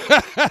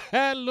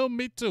 Little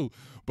me too.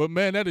 But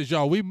man, that is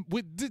y'all.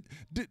 We did,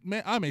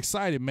 man. I'm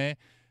excited, man.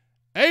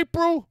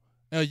 April,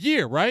 a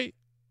year, right?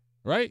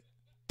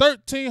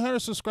 1,300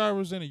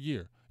 subscribers in a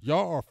year.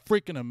 Y'all are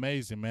freaking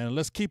amazing, man.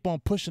 Let's keep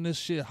on pushing this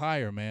shit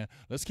higher, man.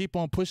 Let's keep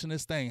on pushing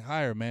this thing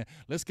higher, man.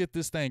 Let's get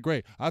this thing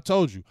great. I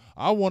told you,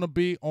 I want to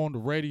be on the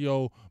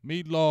radio.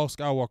 Me, Law,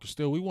 Skywalker,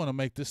 still. We want to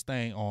make this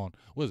thing on,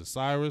 what is it,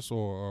 Cyrus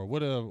or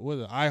whatever,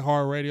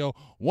 iHeartRadio.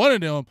 One of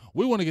them,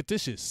 we want to get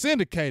this shit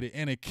syndicated,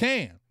 and it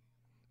can.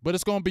 But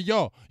it's going to be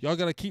y'all. Y'all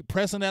got to keep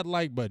pressing that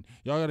like button.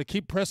 Y'all got to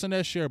keep pressing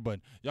that share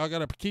button. Y'all got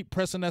to keep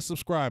pressing that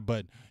subscribe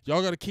button.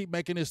 Y'all got to keep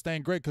making this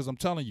thing great, because I'm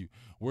telling you,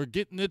 we're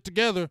getting it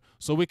together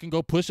so we can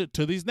go push it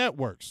to these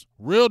networks.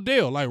 Real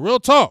deal. Like, real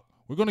talk.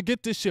 We're going to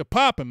get this shit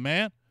popping,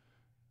 man.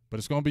 But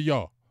it's going to be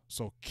y'all.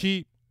 So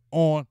keep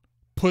on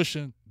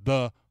pushing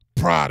the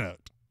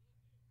product.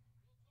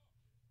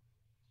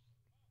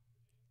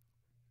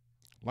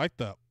 Like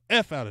the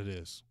F out of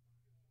this.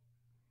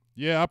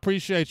 Yeah, I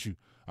appreciate you.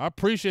 I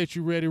appreciate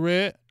you, Ready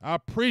Red. I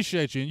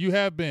appreciate you, and you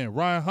have been.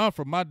 Ryan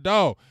Humford, my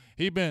dog.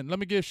 Let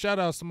me give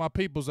shout-outs to my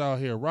peoples out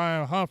here.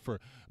 Ryan Humford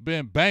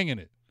been banging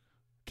it,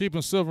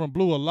 keeping Silver and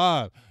Blue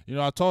alive. You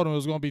know, I told him it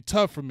was going to be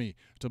tough for me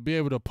to be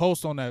able to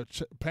post on that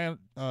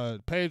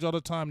page all the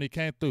time, and he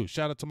came through.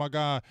 Shout out to my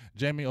guy,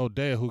 Jamie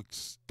O'Dea, who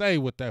stay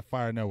with that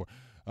Fire Network.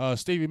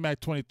 Stevie Mac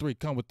 23,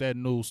 come with that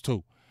news,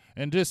 too.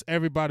 And just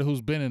everybody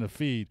who's been in the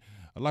feed.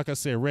 Like I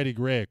said, Ready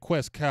Greg,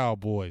 Quest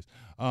Cowboys,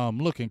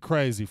 Looking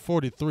Crazy,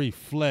 43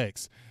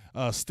 Flex,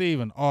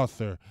 Stephen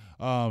Arthur,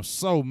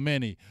 so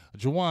many,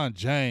 Jawan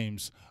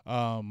James,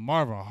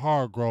 Marvin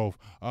Hargrove,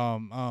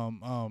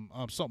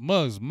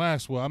 Muggs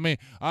Maxwell. I mean,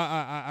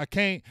 I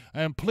can't,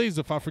 and please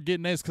if I forget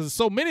names, because there's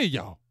so many of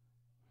y'all.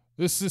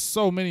 This is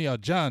so many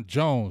of John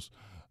Jones,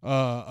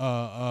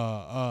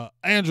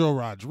 Andrew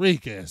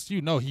Rodriguez.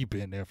 You know he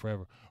been there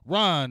forever.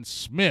 Ron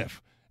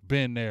Smith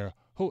been there.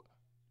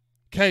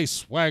 K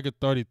Swagger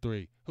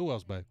 33. Who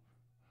else, babe?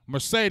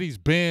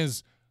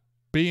 Mercedes-Benz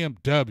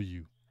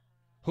BMW.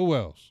 Who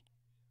else?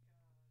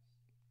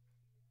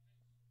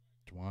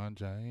 Juwan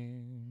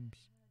James.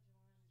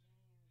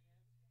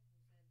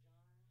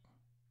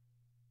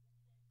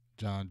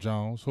 John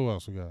Jones. Who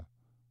else we got?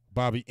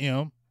 Bobby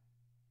M.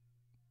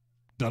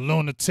 The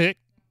Lunatic.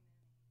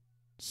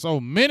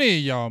 So many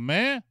of y'all,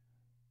 man.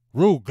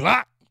 Rue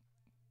Glock.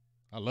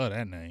 I love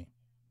that name.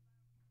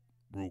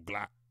 Rue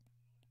Glock.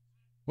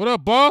 What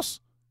up, boss?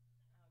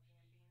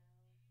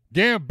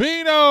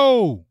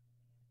 Gambino.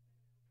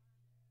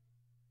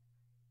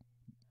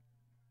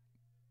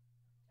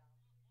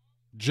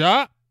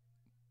 Ja.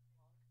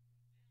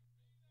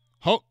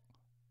 Hulk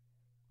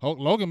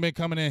Logan been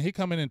coming in. He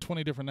coming in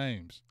 20 different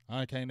names.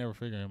 I can't never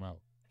figure him out.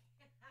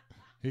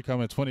 He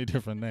come in 20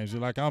 different names.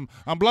 You're like, I'm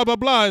blah, blah,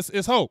 blah.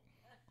 It's Hulk.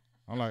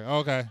 I'm like,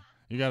 okay.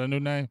 You got a new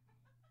name?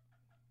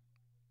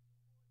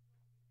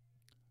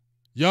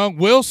 Young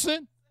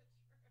Wilson.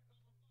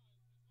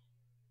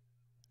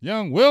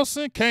 Young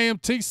Wilson,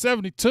 KMT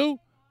 72.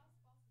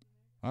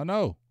 I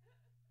know.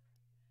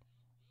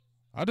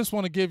 I just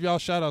want to give y'all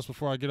shout outs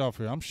before I get off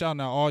here. I'm shouting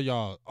out all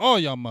y'all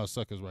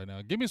motherfuckers right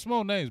now. Give me some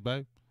more names,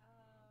 babe.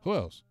 Who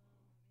else?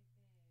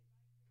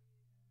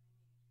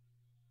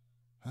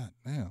 God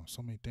damn,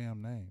 so many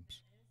damn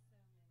names.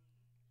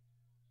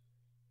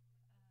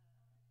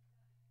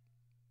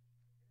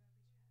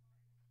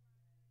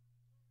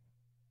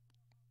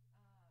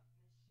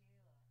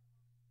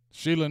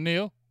 Sheila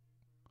Neal.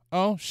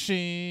 Oh,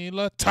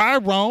 Sheila.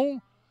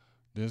 Tyrone.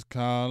 Just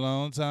call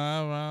on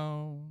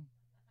Tyrone.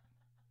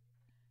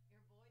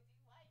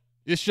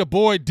 It's your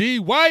boy D.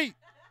 White.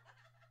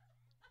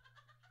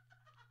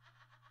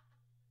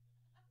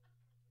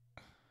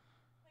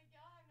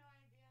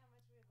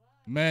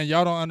 Man,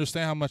 y'all don't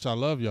understand how much I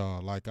love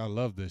y'all. Like, I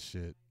love this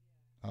shit.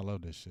 I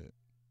love this shit.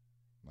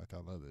 Like, I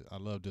love it. I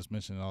love just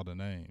mentioning all the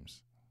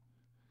names.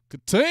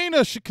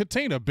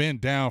 Katina been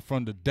down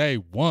from the day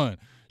one.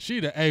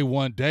 She the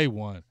A1 day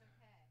one.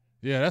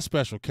 Yeah, that's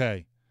Special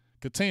K.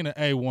 Katina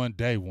A1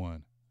 day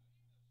one.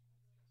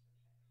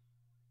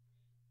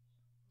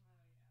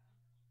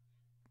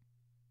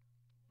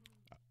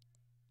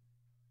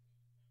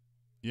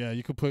 Yeah,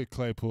 you could put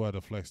Claypool at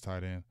a flex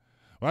tight end.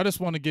 Well, I just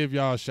want to give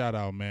y'all a shout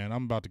out, man.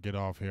 I'm about to get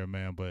off here,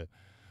 man. But,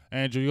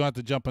 Andrew, you have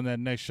to jump on that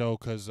next show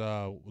because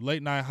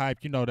Late Night Hype,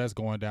 you know that's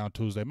going down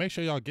Tuesday. Make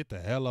sure y'all get the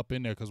hell up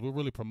in there because we're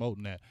really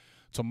promoting that.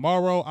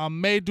 Tomorrow, I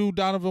may do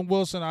Donovan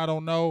Wilson. I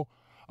don't know.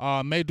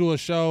 May do a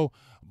show.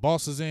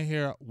 Boss is in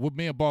here.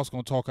 Me and Boss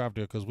going to talk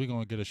after because we're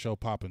going to get a show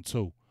popping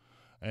too.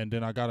 And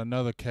then I got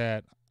another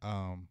cat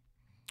from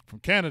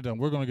Canada, and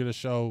we're going to get a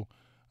show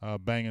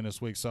banging this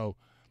week. So,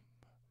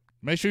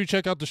 make sure you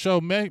check out the show.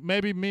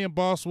 Maybe me and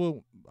Boss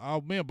will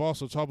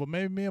talk, but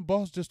maybe me and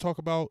Boss just talk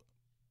about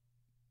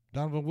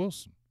Donovan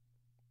Wilson.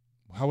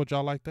 How would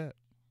y'all like that?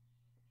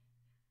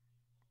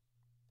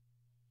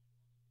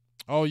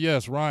 Oh,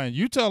 yes, Ryan.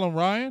 You tell him,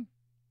 Ryan.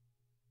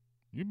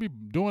 You be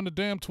doing the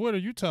damn Twitter.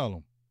 You tell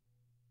him.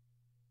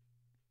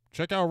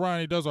 Check out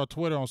Ryan. He does our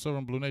Twitter on Silver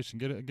and Blue Nation.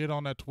 Get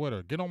on that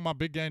Twitter. Get on my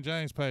Big Game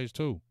James page,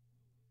 too.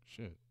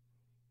 Shit.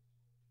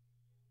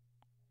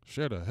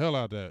 Share the hell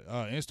out of that.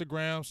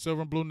 Instagram,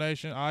 Silver and Blue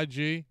Nation.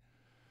 IG,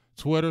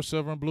 Twitter,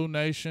 Silver and Blue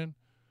Nation.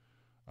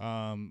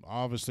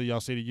 Obviously, y'all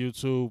see the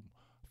YouTube.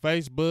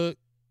 Facebook,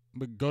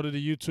 go to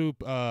the YouTube,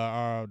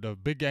 the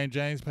Big Game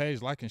James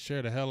page. Like and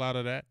share the hell out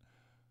of that.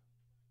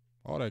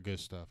 All that good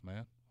stuff,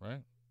 man.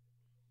 Right?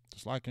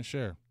 Just like and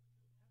share.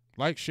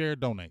 Like, share,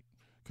 donate.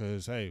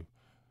 Because, hey,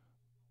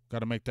 got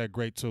to make that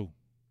great, too.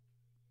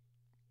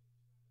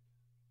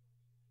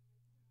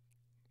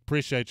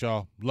 Appreciate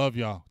y'all. Love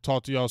y'all.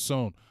 Talk to y'all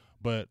soon.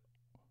 But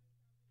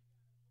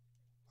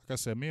like I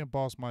said, me and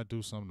Boss might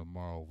do something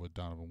tomorrow with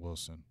Donovan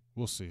Wilson.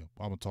 We'll see.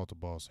 I'm going to talk to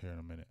Boss here in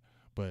a minute.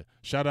 But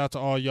shout out to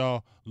all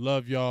y'all.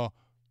 Love y'all.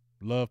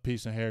 Love,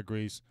 peace, and hair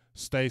grease.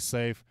 Stay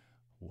safe.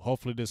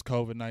 Hopefully this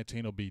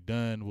COVID-19 will be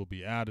done. We'll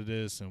be out of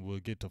this, and we'll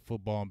get to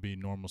football and be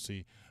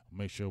normalcy.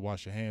 Make sure to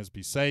wash your hands.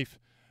 Be safe.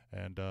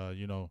 And,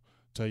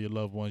 tell your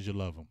loved ones you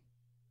love them.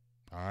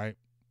 All right?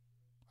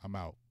 I'm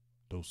out.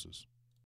 Deuces.